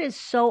 What is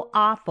so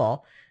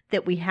awful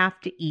that we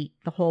have to eat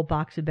the whole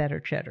box of Better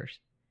Cheddars?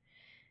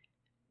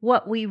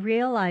 What we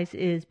realize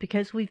is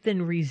because we've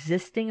been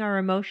resisting our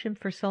emotion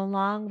for so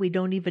long, we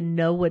don't even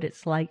know what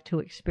it's like to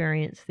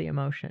experience the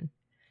emotion.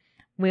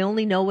 We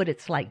only know what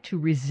it's like to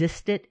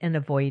resist it and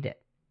avoid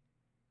it.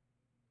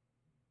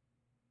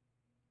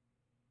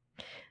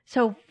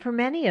 So for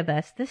many of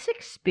us, this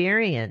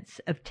experience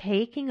of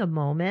taking a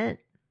moment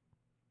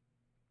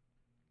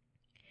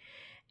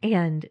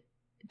and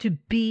to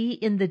be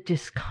in the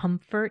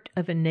discomfort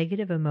of a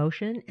negative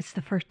emotion, it's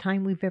the first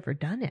time we've ever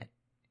done it.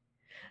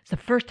 It's the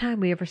first time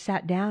we ever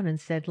sat down and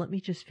said, let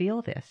me just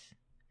feel this.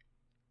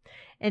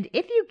 And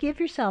if you give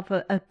yourself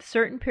a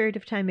certain period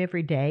of time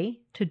every day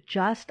to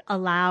just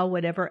allow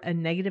whatever a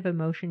negative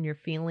emotion you're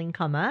feeling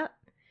come up,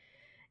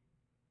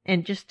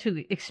 and just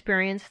to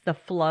experience the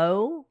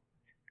flow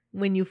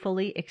when you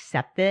fully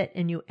accept it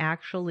and you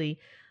actually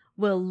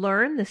will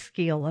learn the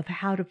skill of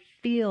how to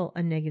feel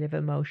a negative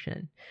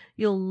emotion.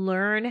 You'll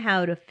learn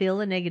how to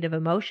feel a negative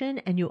emotion,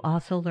 and you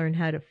also learn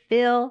how to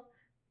feel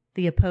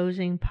the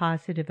opposing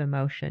positive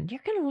emotion.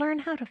 You're going to learn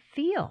how to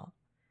feel.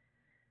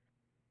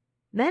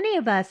 Many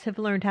of us have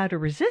learned how to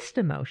resist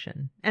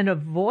emotion and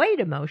avoid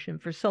emotion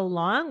for so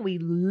long, we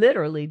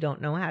literally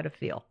don't know how to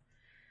feel.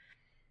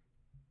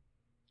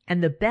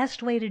 And the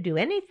best way to do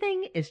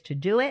anything is to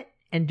do it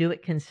and do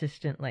it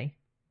consistently.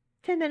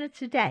 10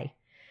 minutes a day.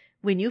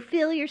 When you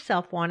feel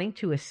yourself wanting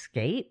to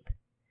escape,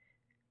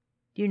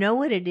 do you know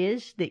what it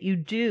is that you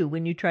do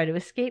when you try to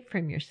escape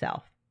from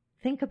yourself?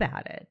 Think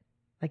about it.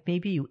 Like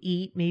maybe you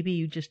eat, maybe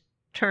you just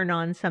turn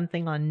on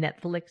something on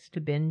Netflix to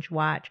binge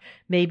watch.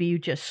 Maybe you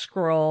just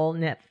scroll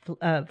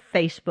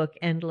Facebook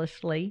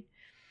endlessly.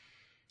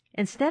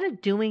 Instead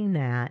of doing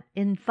that,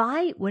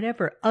 invite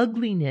whatever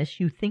ugliness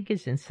you think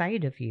is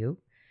inside of you.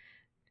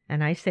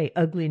 And I say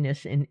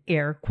ugliness in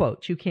air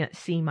quotes. You can't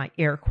see my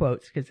air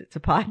quotes because it's a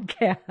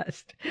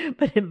podcast.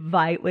 But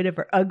invite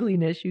whatever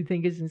ugliness you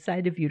think is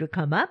inside of you to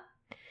come up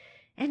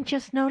and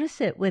just notice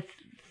it with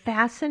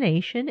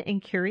fascination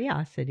and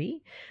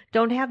curiosity.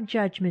 Don't have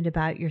judgment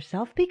about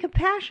yourself. Be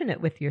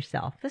compassionate with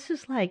yourself. This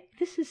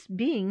is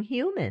being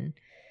human.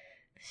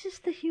 This is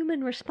the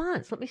human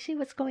response. Let me see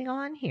what's going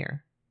on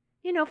here.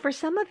 You know, for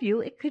some of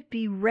you, it could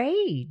be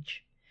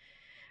rage.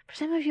 For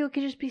some of you, it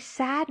could just be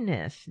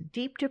sadness,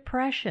 deep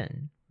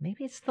depression.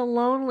 Maybe it's the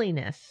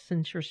loneliness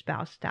since your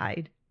spouse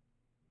died.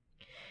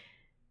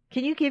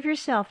 Can you give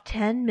yourself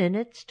 10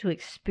 minutes to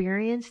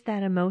experience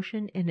that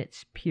emotion in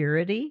its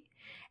purity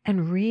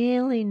and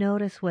really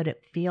notice what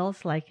it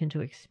feels like and to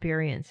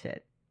experience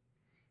it?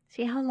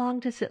 See, how long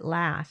does it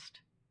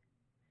last?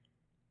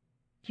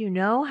 Do you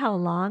know how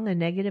long a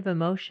negative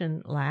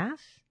emotion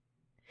lasts?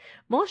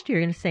 Most of you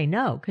are going to say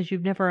no because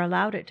you've never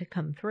allowed it to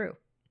come through.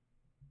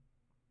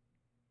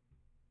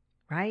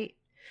 Right?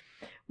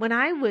 When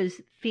I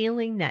was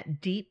feeling that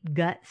deep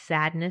gut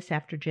sadness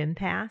after Jim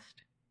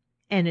passed,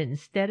 and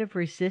instead of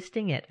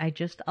resisting it, I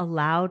just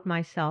allowed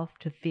myself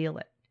to feel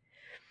it.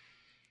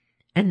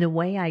 And the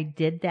way I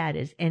did that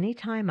is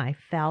anytime I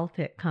felt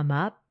it come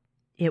up,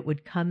 it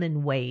would come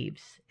in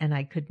waves and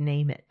I could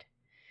name it.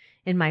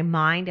 In my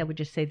mind, I would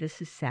just say,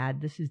 this is sad.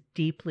 This is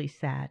deeply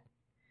sad.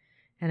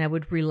 And I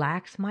would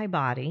relax my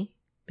body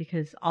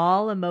because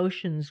all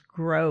emotions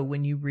grow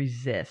when you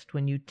resist,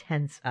 when you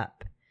tense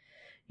up.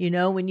 You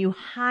know, when you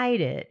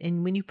hide it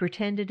and when you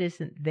pretend it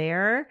isn't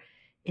there,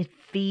 it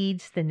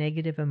feeds the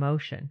negative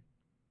emotion.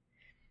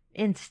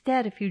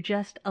 Instead, if you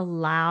just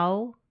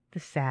allow the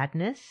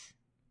sadness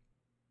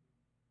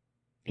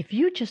if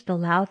you just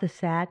allow the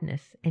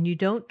sadness and you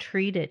don't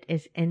treat it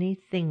as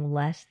anything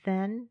less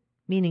than,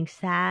 meaning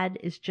sad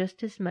is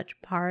just as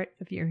much part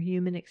of your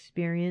human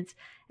experience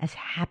as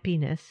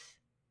happiness,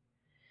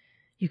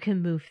 you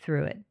can move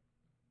through it.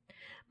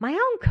 My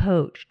own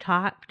coach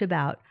talked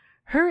about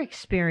her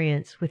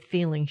experience with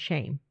feeling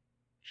shame.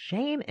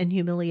 Shame and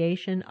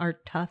humiliation are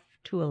tough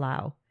to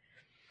allow.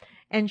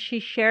 And she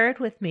shared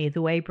with me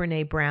the way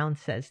Brené Brown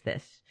says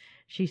this.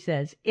 She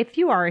says, if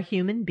you are a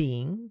human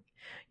being,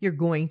 you're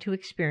going to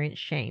experience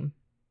shame.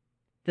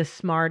 The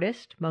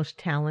smartest, most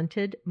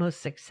talented, most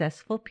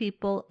successful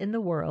people in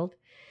the world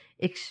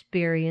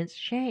experience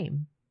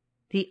shame.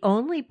 The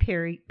only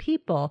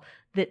people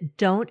that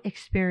don't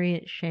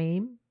experience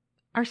shame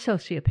are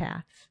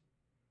sociopaths.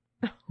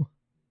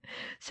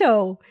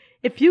 So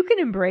if you can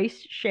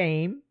embrace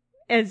shame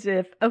as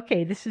if,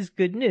 okay, this is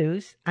good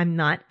news, I'm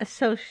not a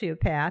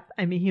sociopath,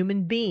 I'm a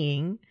human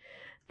being,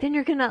 then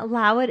you're going to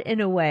allow it in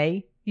a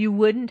way you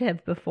wouldn't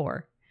have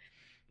before.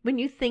 When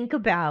you think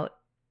about,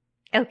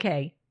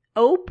 okay,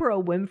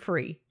 Oprah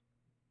Winfrey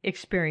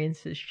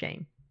experiences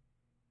shame,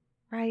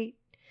 right?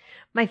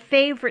 My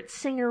favorite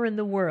singer in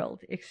the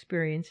world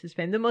experiences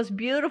shame. The most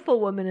beautiful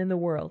woman in the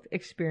world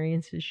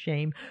experiences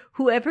shame.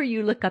 Whoever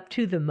you look up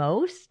to the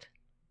most,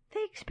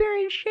 they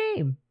experience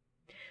shame.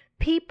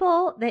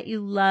 People that you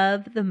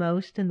love the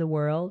most in the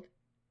world,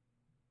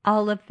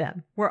 all of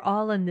them, we're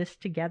all in this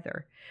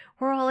together.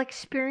 We're all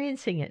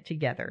experiencing it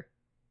together.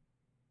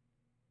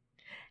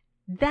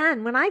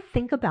 Then when I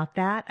think about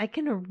that, I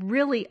can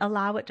really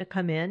allow it to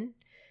come in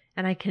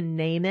and I can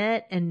name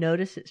it and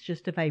notice it's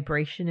just a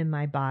vibration in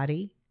my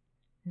body.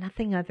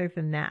 Nothing other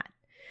than that.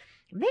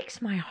 It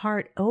makes my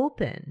heart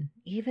open,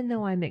 even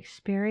though I'm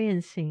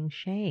experiencing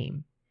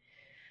shame.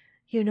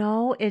 You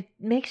know, it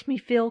makes me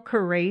feel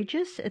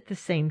courageous at the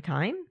same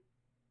time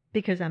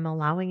because I'm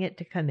allowing it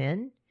to come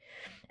in.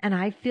 And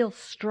I feel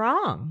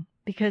strong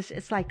because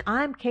it's like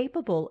I'm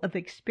capable of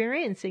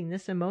experiencing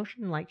this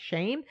emotion like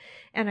shame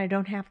and I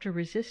don't have to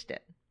resist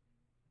it.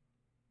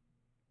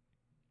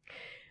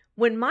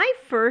 When my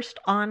first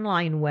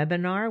online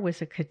webinar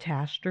was a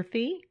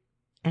catastrophe,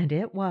 and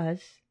it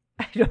was,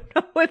 I don't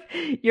know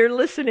if you're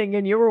listening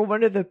and you were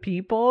one of the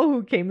people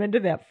who came into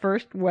that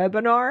first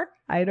webinar.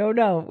 I don't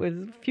know. It was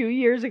a few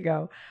years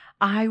ago.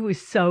 I was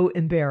so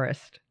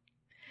embarrassed.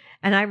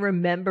 And I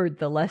remembered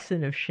the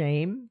lesson of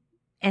shame.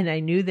 And I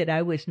knew that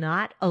I was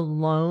not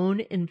alone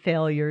in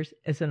failures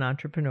as an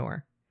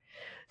entrepreneur.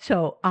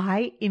 So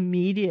I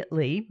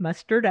immediately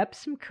mustered up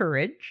some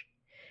courage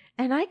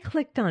and I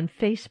clicked on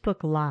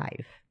Facebook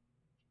Live.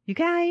 You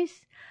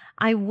guys,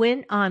 I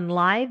went on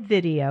live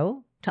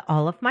video to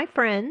all of my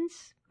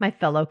friends, my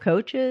fellow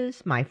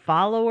coaches, my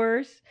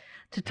followers,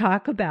 to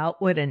talk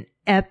about what an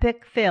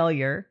epic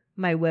failure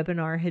my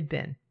webinar had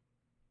been.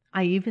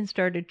 I even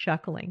started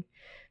chuckling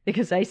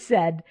because I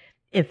said,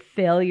 if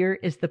failure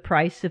is the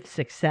price of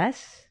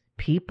success,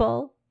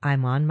 people,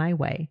 I'm on my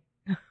way.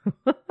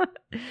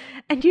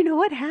 And you know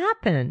what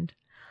happened?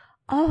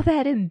 All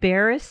that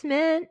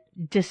embarrassment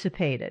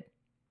dissipated.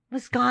 It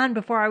was gone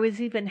before I was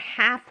even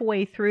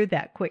halfway through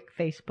that quick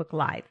Facebook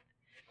Live.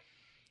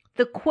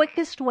 The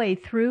quickest way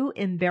through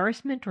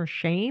embarrassment or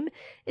shame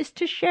is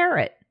to share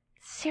it.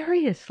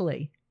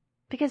 Seriously.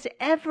 Because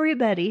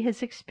everybody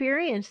has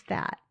experienced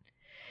that.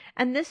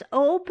 And this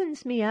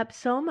opens me up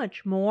so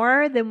much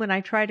more than when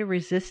I try to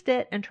resist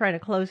it and try to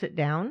close it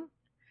down.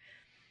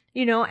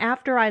 You know,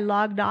 after I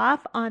logged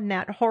off on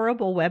that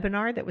horrible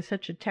webinar that was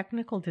such a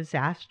technical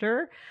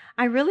disaster,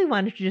 I really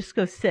wanted to just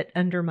go sit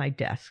under my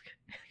desk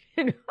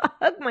and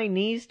hug my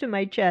knees to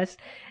my chest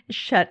and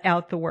shut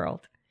out the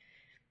world.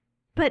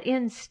 But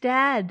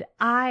instead,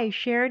 I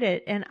shared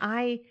it and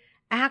I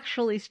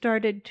actually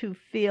started to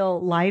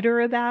feel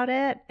lighter about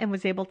it and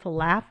was able to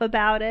laugh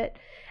about it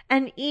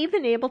and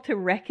even able to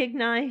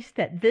recognize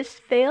that this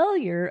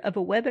failure of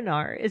a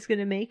webinar is going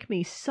to make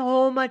me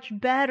so much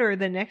better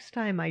the next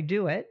time I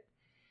do it.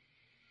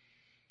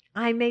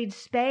 I made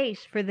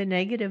space for the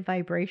negative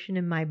vibration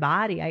in my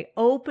body. I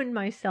opened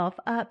myself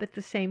up at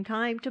the same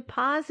time to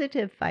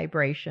positive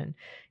vibration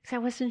because I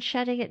wasn't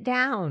shutting it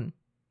down.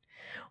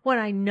 What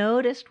I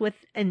noticed with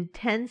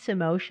intense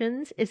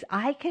emotions is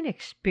I can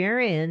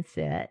experience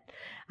it.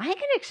 I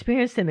can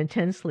experience them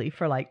intensely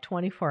for like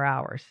 24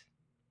 hours.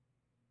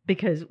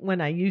 Because when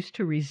I used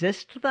to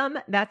resist them,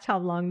 that's how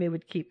long they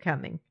would keep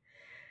coming.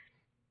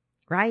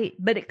 Right?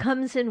 But it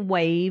comes in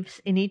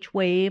waves, and each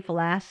wave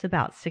lasts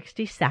about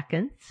 60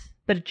 seconds.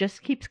 But it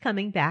just keeps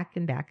coming back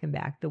and back and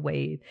back, the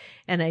wave.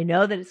 And I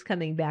know that it's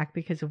coming back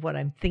because of what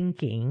I'm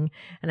thinking.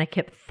 And I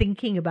kept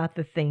thinking about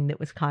the thing that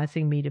was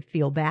causing me to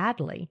feel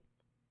badly.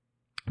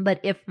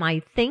 But if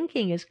my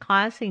thinking is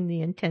causing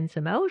the intense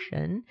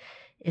emotion,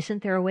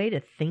 isn't there a way to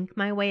think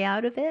my way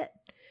out of it?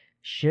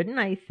 Shouldn't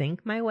I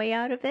think my way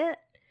out of it?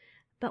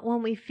 But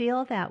when we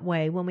feel that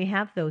way, when we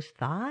have those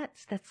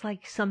thoughts, that's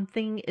like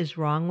something is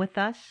wrong with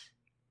us.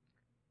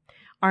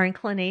 Our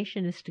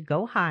inclination is to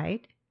go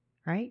hide,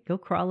 right? Go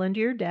crawl under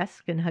your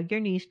desk and hug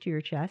your knees to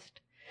your chest.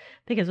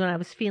 Because when I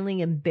was feeling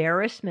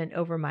embarrassment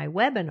over my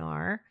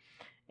webinar,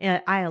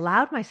 I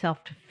allowed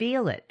myself to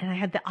feel it, and I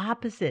had the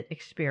opposite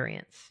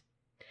experience.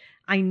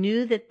 I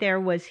knew that there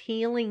was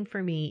healing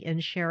for me in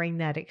sharing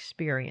that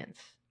experience,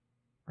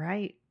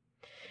 right?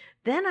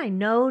 Then I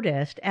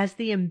noticed as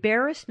the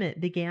embarrassment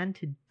began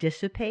to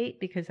dissipate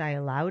because I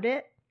allowed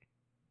it,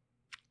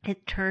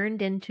 it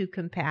turned into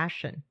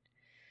compassion.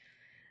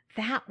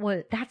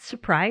 That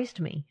surprised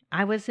me.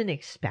 I wasn't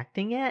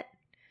expecting it,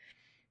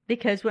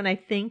 because when I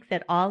think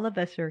that all of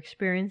us are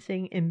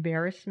experiencing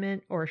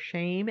embarrassment or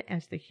shame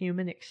as the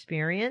human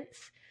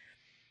experience,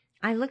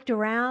 I looked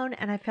around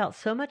and I felt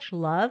so much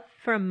love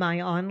from my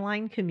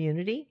online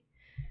community,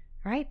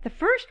 right? The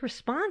first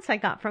response I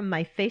got from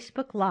my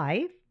Facebook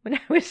Live when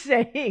I was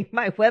saying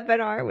my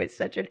webinar was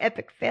such an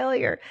epic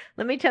failure.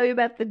 Let me tell you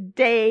about the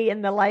day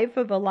in the life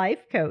of a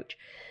life coach.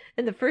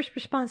 And the first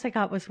response I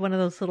got was one of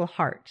those little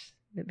hearts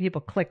that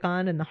people click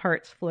on, and the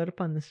hearts float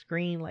up on the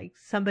screen like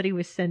somebody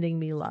was sending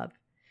me love.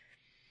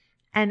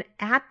 And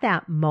at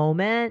that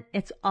moment,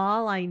 it's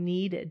all I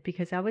needed,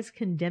 because I was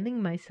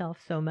condemning myself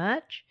so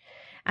much.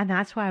 And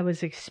that's why I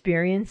was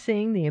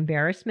experiencing the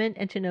embarrassment.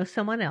 And to know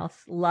someone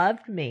else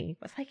loved me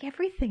was like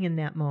everything in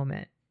that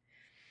moment.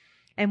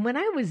 And when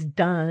I was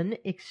done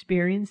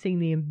experiencing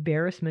the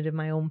embarrassment of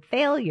my own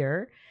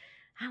failure,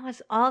 I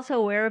was also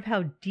aware of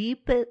how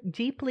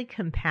deeply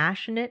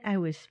compassionate I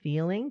was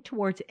feeling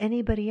towards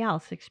anybody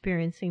else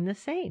experiencing the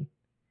same.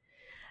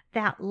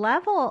 That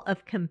level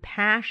of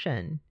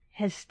compassion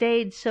has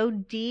stayed so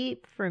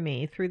deep for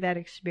me through that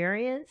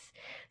experience.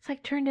 It's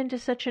like turned into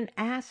such an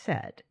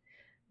asset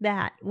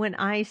that when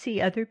I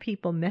see other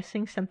people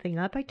messing something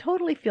up, I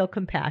totally feel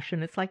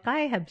compassion. It's like,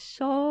 I have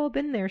so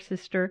been there,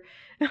 sister.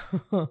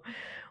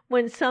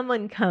 When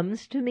someone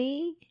comes to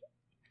me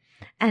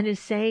and is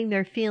saying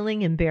they're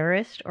feeling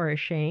embarrassed or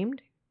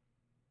ashamed,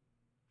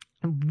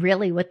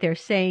 really what they're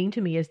saying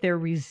to me is they're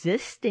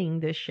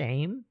resisting the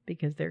shame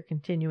because they're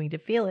continuing to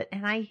feel it.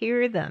 And I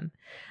hear them.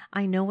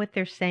 I know what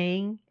they're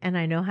saying, and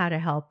I know how to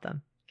help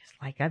them. It's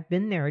like I've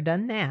been there,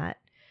 done that,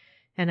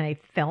 and I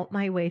felt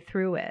my way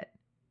through it.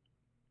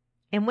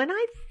 And when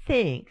I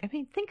think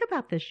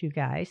about this, you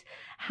guys,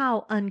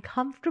 how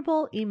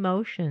uncomfortable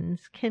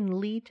emotions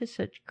can lead to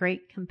such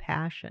great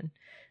compassion.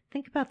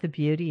 Think about the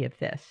beauty of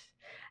this.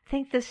 I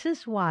think this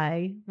is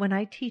why when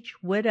I teach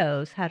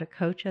widows how to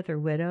coach other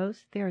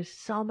widows, there is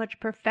so much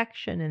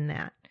perfection in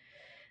that.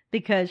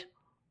 Because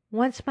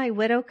once my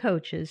widow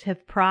coaches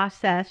have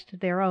processed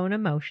their own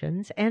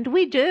emotions, and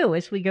we do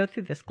as we go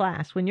through this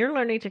class, when you're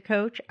learning to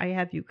coach, I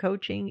have you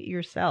coaching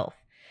yourself.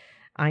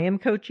 I am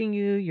coaching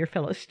you, your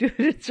fellow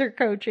students are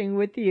coaching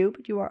with you,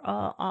 but you are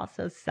all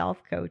also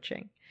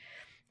self-coaching.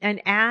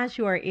 And as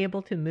you are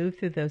able to move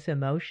through those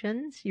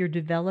emotions, you're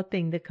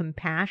developing the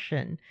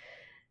compassion,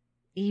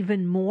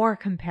 even more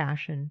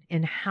compassion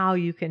in how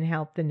you can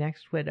help the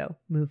next widow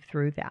move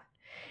through that.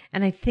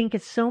 And I think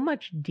it's so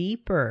much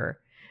deeper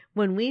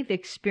when we've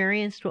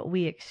experienced what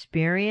we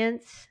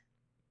experience.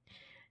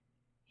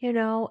 You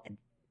know,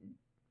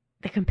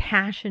 the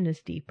compassion is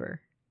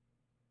deeper.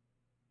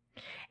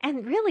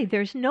 And really,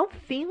 there's no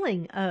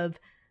feeling of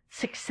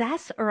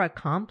success or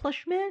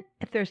accomplishment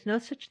if there's no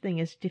such thing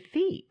as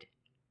defeat.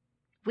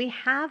 We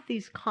have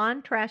these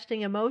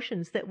contrasting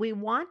emotions that we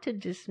want to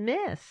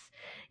dismiss,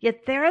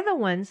 yet they're the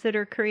ones that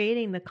are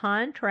creating the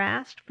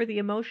contrast for the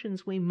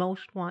emotions we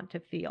most want to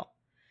feel.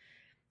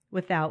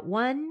 Without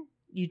one,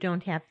 you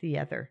don't have the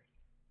other.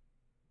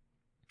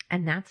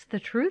 And that's the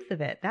truth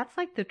of it. That's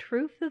like the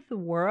truth of the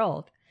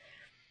world.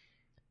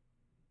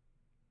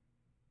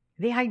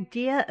 The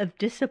idea of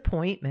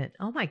disappointment,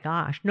 oh my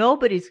gosh,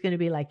 nobody's going to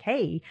be like,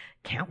 hey,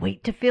 can't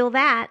wait to feel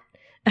that,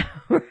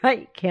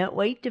 right? Can't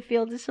wait to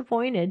feel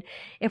disappointed.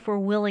 If we're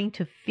willing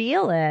to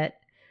feel it,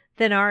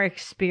 then our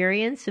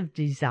experience of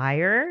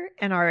desire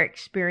and our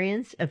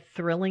experience of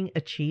thrilling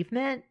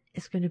achievement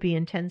is going to be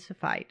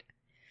intensified.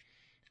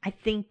 I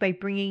think by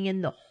bringing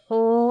in the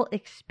whole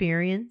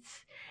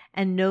experience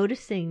and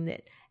noticing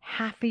that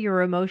half of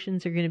your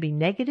emotions are going to be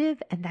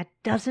negative, and that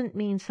doesn't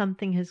mean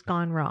something has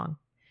gone wrong.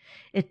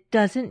 It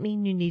doesn't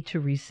mean you need to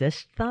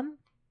resist them.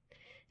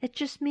 It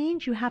just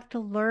means you have to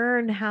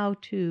learn how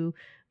to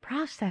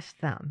process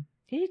them.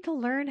 You need to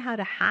learn how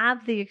to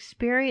have the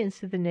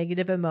experience of the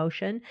negative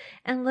emotion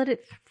and let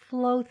it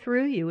flow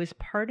through you as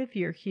part of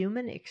your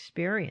human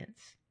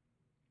experience.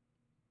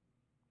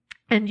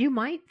 And you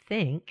might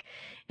think,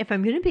 if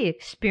I'm going to be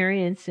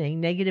experiencing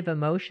negative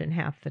emotion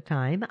half the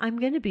time, I'm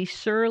going to be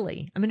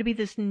surly. I'm going to be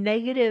this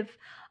negative,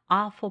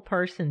 awful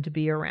person to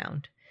be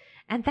around.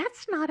 And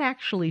that's not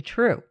actually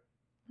true.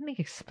 Let me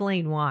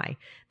explain why.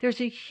 There's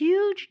a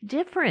huge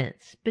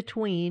difference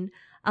between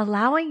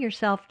allowing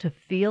yourself to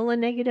feel a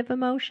negative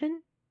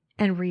emotion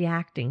and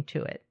reacting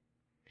to it.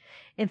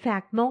 In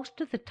fact,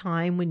 most of the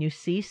time when you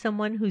see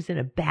someone who's in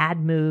a bad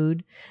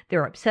mood,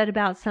 they're upset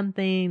about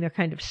something, they're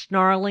kind of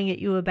snarling at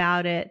you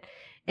about it,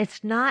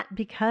 it's not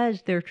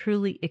because they're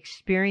truly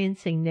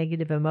experiencing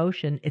negative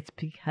emotion. It's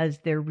because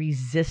they're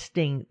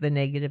resisting the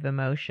negative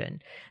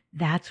emotion.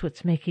 That's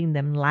what's making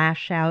them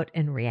lash out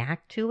and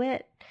react to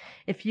it.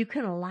 If you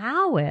can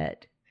allow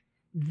it,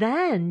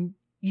 then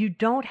You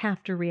don't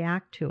have to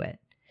react to it.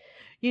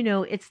 You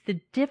know, it's the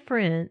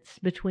difference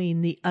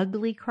between the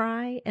ugly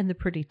cry and the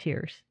pretty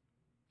tears.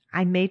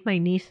 I made my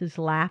nieces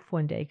laugh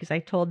one day because I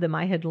told them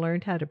I had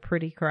learned how to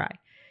pretty cry.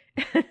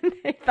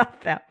 They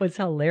thought that was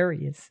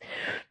hilarious.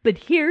 But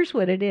here's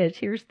what it is.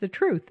 Here's the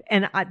truth.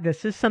 And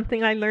this is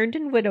something I learned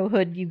in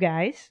widowhood, you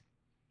guys.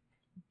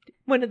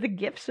 One of the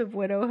gifts of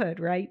widowhood,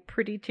 right?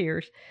 Pretty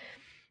tears.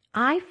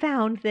 I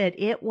found that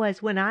it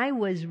was when I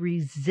was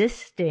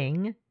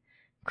resisting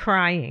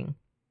crying.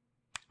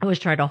 I was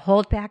trying to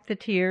hold back the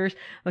tears.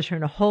 I was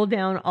trying to hold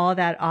down all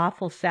that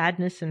awful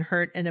sadness and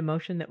hurt and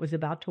emotion that was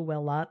about to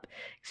well up,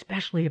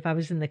 especially if I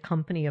was in the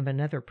company of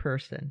another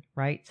person,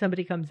 right?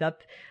 Somebody comes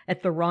up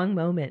at the wrong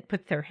moment,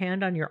 puts their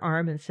hand on your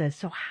arm and says,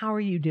 "So how are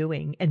you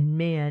doing?" And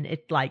man,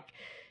 it like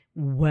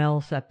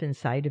wells up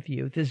inside of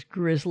you, this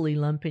grizzly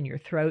lump in your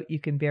throat. You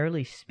can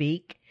barely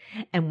speak.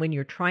 And when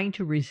you're trying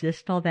to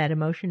resist all that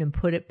emotion and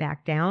put it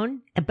back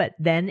down, but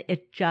then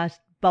it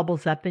just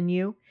bubbles up in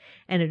you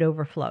and it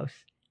overflows.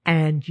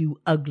 And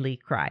you ugly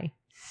cry.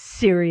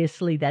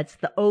 Seriously, that's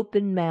the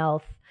open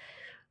mouth,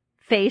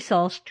 face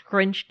all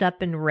scrunched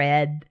up and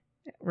red,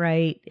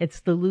 right?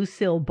 It's the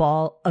Lucille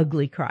Ball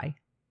ugly cry.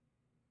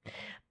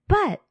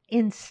 But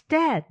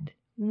instead,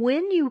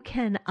 when you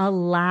can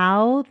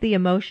allow the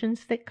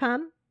emotions that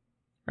come,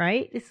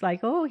 right? It's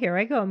like, oh, here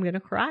I go. I'm going to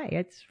cry.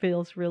 It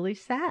feels really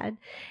sad.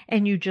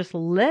 And you just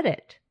let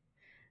it.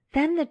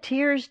 Then the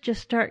tears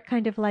just start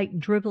kind of like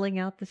dribbling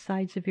out the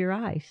sides of your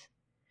eyes.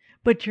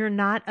 But you're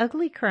not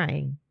ugly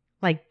crying.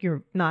 Like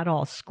you're not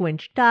all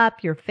squinched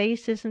up. Your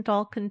face isn't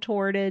all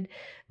contorted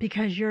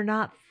because you're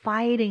not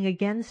fighting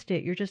against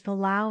it. You're just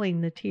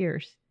allowing the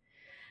tears.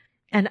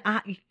 And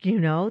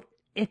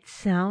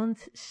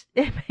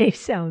it may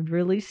sound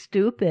really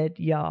stupid,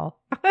 y'all.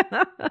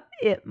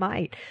 It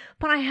might.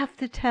 But I have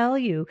to tell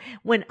you,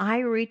 when I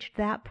reached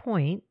that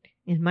point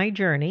in my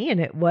journey, and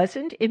it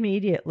wasn't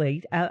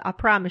immediately, I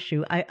promise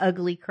you, I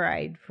ugly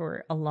cried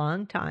for a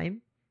long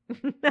time.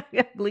 I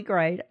ugly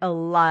cried a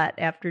lot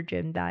after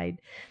Jim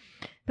died.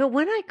 But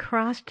when I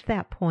crossed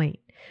that point,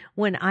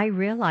 when I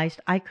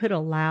realized I could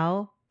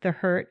allow the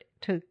hurt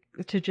to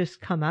just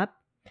come up,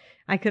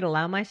 I could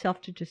allow myself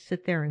to just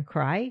sit there and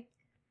cry,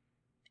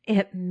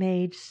 it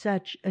made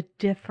such a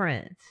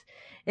difference.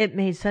 It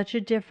made such a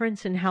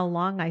difference in how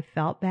long I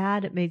felt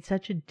bad. It made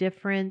such a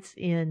difference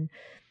in,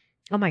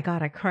 oh my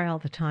God, I cry all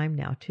the time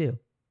now too.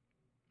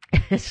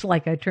 It's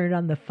like I turned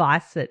on the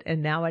faucet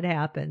and now it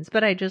happens,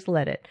 but I just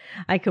let it.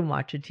 I can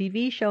watch a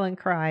TV show and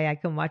cry. I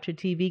can watch a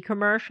TV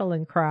commercial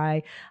and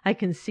cry. I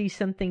can see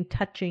something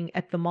touching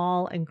at the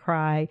mall and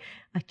cry.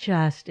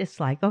 It's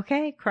like,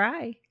 okay,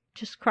 cry.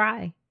 Just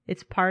cry.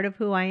 It's part of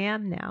who I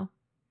am now.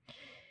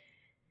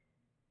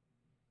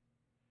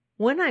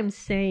 When I'm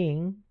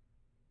saying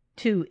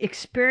to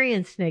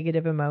experience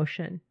negative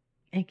emotion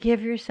and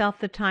give yourself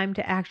the time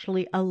to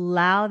actually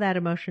allow that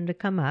emotion to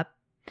come up,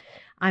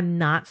 I'm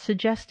not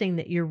suggesting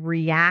that you're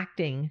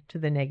reacting to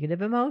the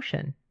negative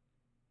emotion.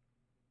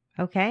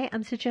 Okay?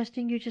 I'm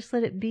suggesting you just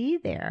let it be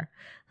there.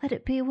 Let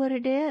it be what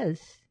it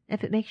is.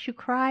 If it makes you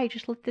cry,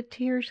 just let the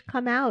tears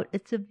come out.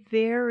 It's a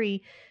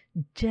very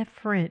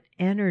different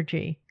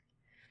energy.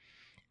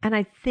 And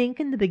I think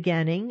in the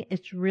beginning,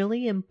 it's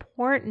really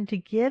important to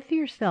give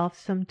yourself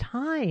some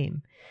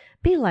time.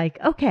 Be like,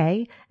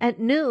 okay, at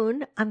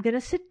noon, I'm going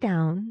to sit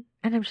down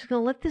and I'm just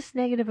going to let this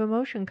negative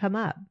emotion come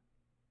up.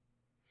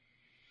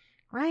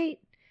 Right?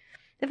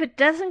 If it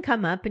doesn't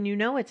come up and you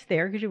know it's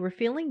there because you were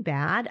feeling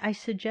bad, I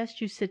suggest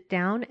you sit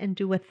down and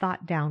do a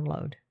thought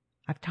download.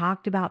 I've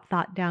talked about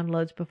thought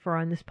downloads before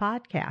on this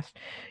podcast.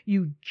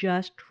 You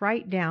just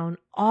write down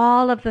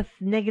all of the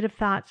negative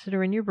thoughts that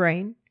are in your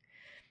brain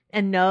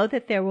and know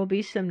that there will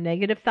be some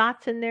negative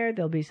thoughts in there.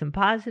 There'll be some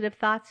positive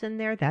thoughts in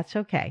there. That's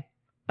okay.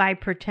 By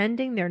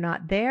pretending they're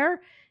not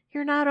there,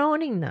 you're not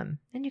owning them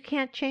and you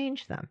can't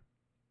change them.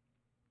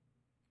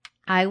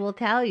 I will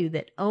tell you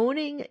that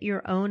owning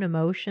your own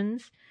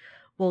emotions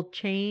will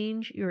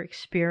change your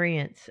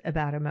experience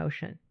about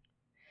emotion.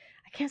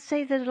 I can't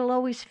say that it'll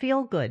always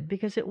feel good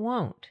because it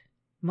won't.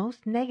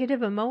 Most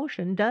negative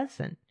emotion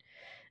doesn't.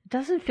 It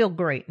doesn't feel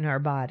great in our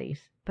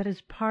bodies, but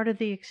it's part of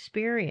the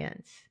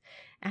experience.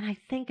 And I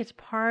think it's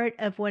part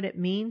of what it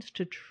means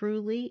to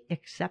truly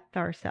accept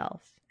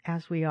ourselves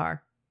as we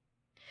are.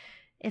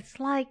 It's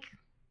like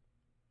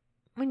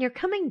when you're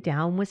coming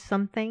down with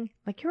something,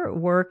 like you're at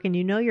work and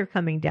you know you're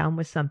coming down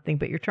with something,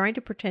 but you're trying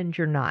to pretend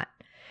you're not.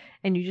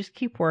 And you just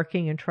keep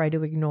working and try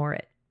to ignore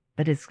it.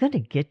 But it's going to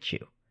get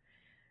you,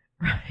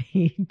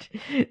 right?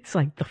 It's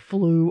like the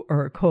flu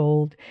or a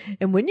cold.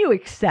 And when you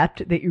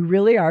accept that you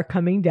really are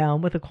coming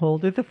down with a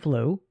cold or the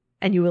flu,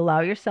 and you allow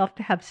yourself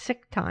to have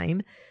sick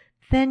time,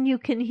 then you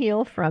can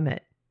heal from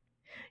it.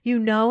 You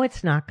know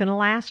it's not going to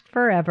last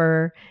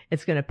forever.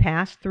 It's going to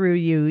pass through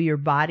you. Your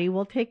body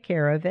will take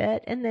care of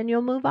it, and then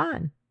you'll move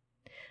on.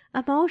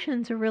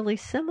 Emotions are really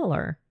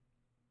similar.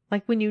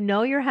 Like when you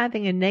know you're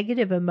having a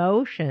negative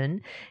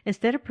emotion,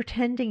 instead of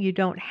pretending you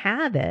don't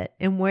have it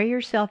and wear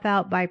yourself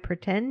out by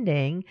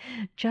pretending,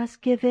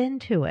 just give in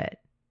to it.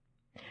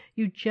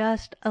 You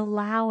just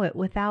allow it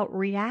without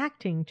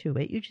reacting to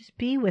it. You just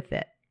be with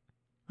it.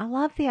 I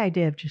love the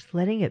idea of just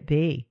letting it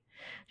be.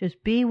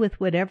 Just be with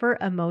whatever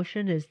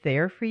emotion is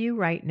there for you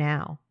right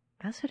now.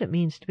 That's what it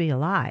means to be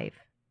alive.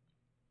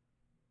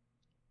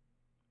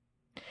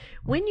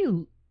 When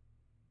you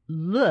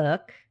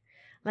look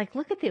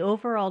at the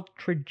overall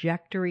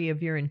trajectory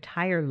of your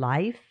entire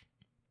life,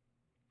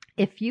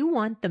 if you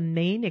want the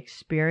main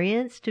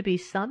experience to be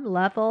some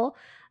level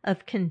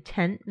of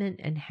contentment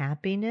and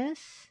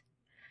happiness,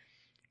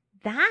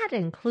 that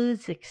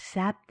includes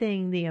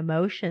accepting the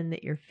emotion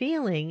that you're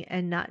feeling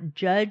and not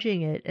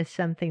judging it as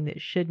something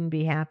that shouldn't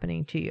be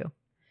happening to you.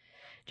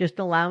 Just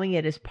allowing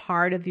it as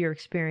part of your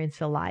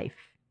experience of life.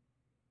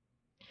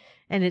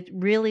 And it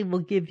really will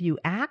give you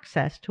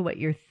access to what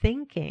you're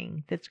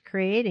thinking that's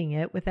creating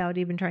it without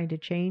even trying to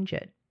change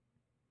it.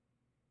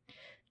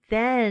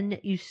 Then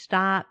you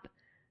stop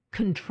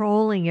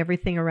controlling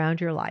everything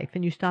around your life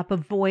and you stop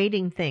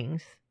avoiding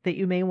things that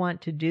you may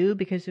want to do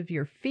because of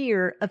your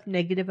fear of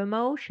negative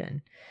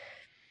emotion.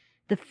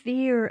 The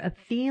fear of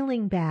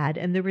feeling bad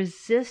and the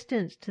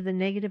resistance to the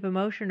negative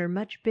emotion are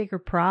much bigger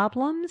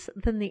problems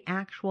than the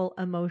actual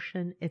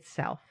emotion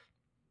itself.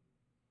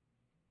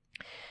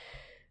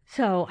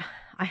 So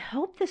I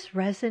hope this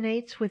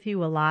resonates with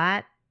you a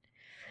lot.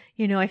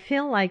 I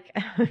feel like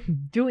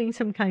doing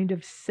some kind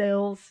of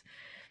sales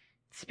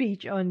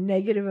speech on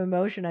negative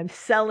emotion. I'm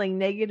selling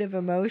negative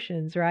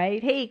emotions,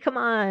 right? Hey, come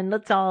on,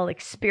 let's all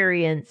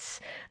experience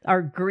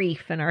our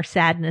grief and our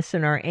sadness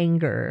and our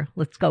anger.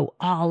 Let's go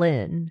all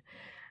in.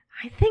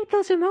 I think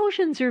those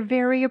emotions are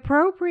very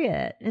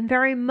appropriate and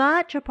very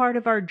much a part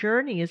of our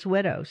journey as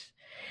widows.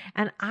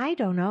 And I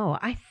don't know.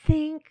 I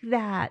think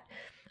that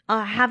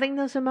having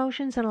those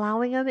emotions and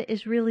allowing them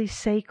is really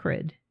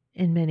sacred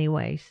in many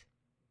ways.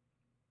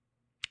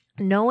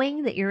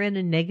 Knowing that you're in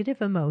a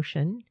negative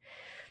emotion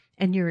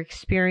and you're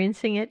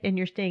experiencing it and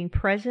you're staying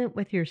present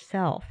with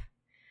yourself,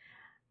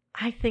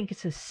 I think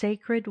it's a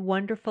sacred,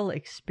 wonderful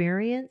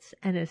experience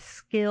and a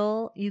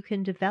skill you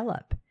can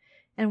develop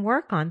and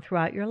work on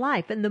throughout your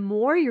life. And the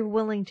more you're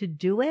willing to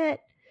do it,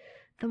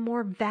 the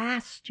more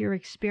vast your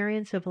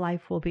experience of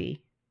life will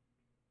be.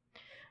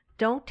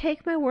 Don't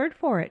take my word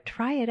for it.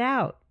 Try it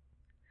out,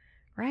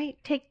 right?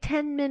 Take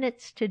 10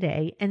 minutes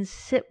today and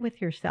sit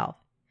with yourself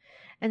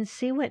and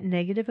see what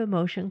negative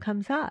emotion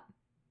comes up.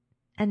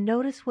 And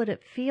notice what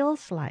it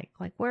feels like.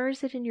 Like, where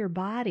is it in your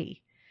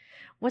body?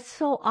 What's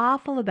so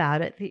awful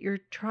about it that you're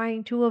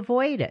trying to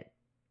avoid it?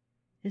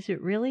 Is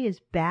it really as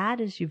bad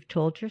as you've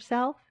told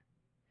yourself?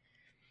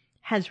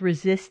 Has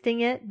resisting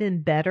it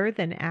been better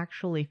than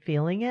actually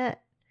feeling it?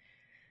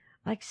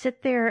 Like,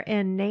 sit there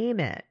and name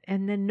it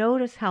and then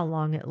notice how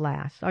long it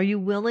lasts. Are you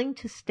willing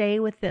to stay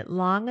with it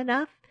long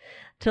enough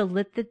to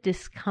let the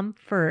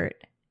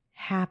discomfort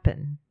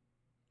happen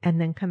and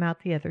then come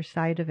out the other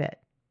side of it?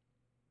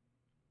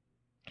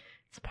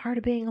 It's part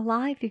of being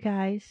alive, you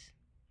guys.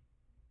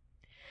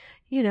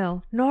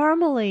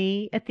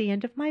 Normally at the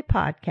end of my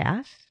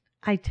podcast,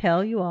 I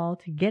tell you all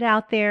to get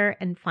out there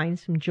and find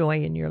some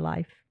joy in your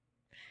life.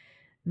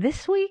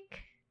 This week,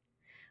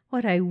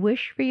 what I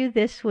wish for you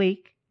this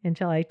week,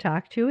 until I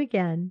talk to you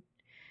again,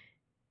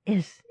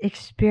 is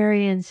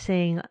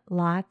experiencing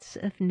lots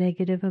of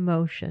negative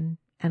emotion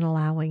and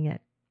allowing it.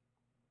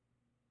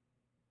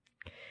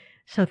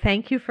 So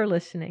thank you for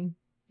listening.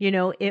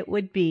 It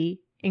would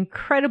be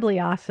incredibly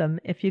awesome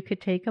if you could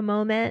take a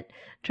moment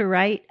to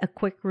write a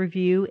quick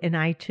review in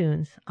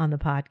iTunes on the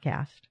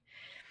podcast.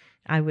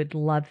 I would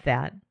love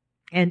that.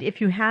 And if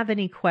you have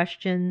any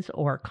questions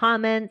or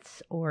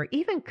comments or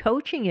even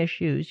coaching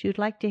issues you'd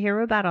like to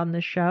hear about on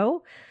the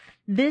show,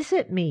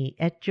 visit me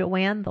at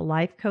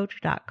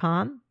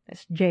JoanneTheLifeCoach.com.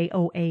 That's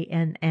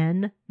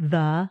JOANN,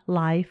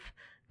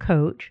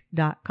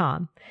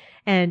 thelifecoach.com.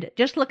 And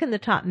just look in the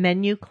top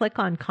menu, click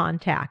on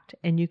contact,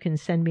 and you can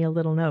send me a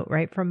little note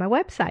right from my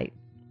website.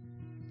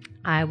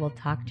 I will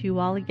talk to you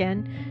all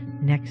again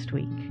next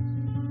week.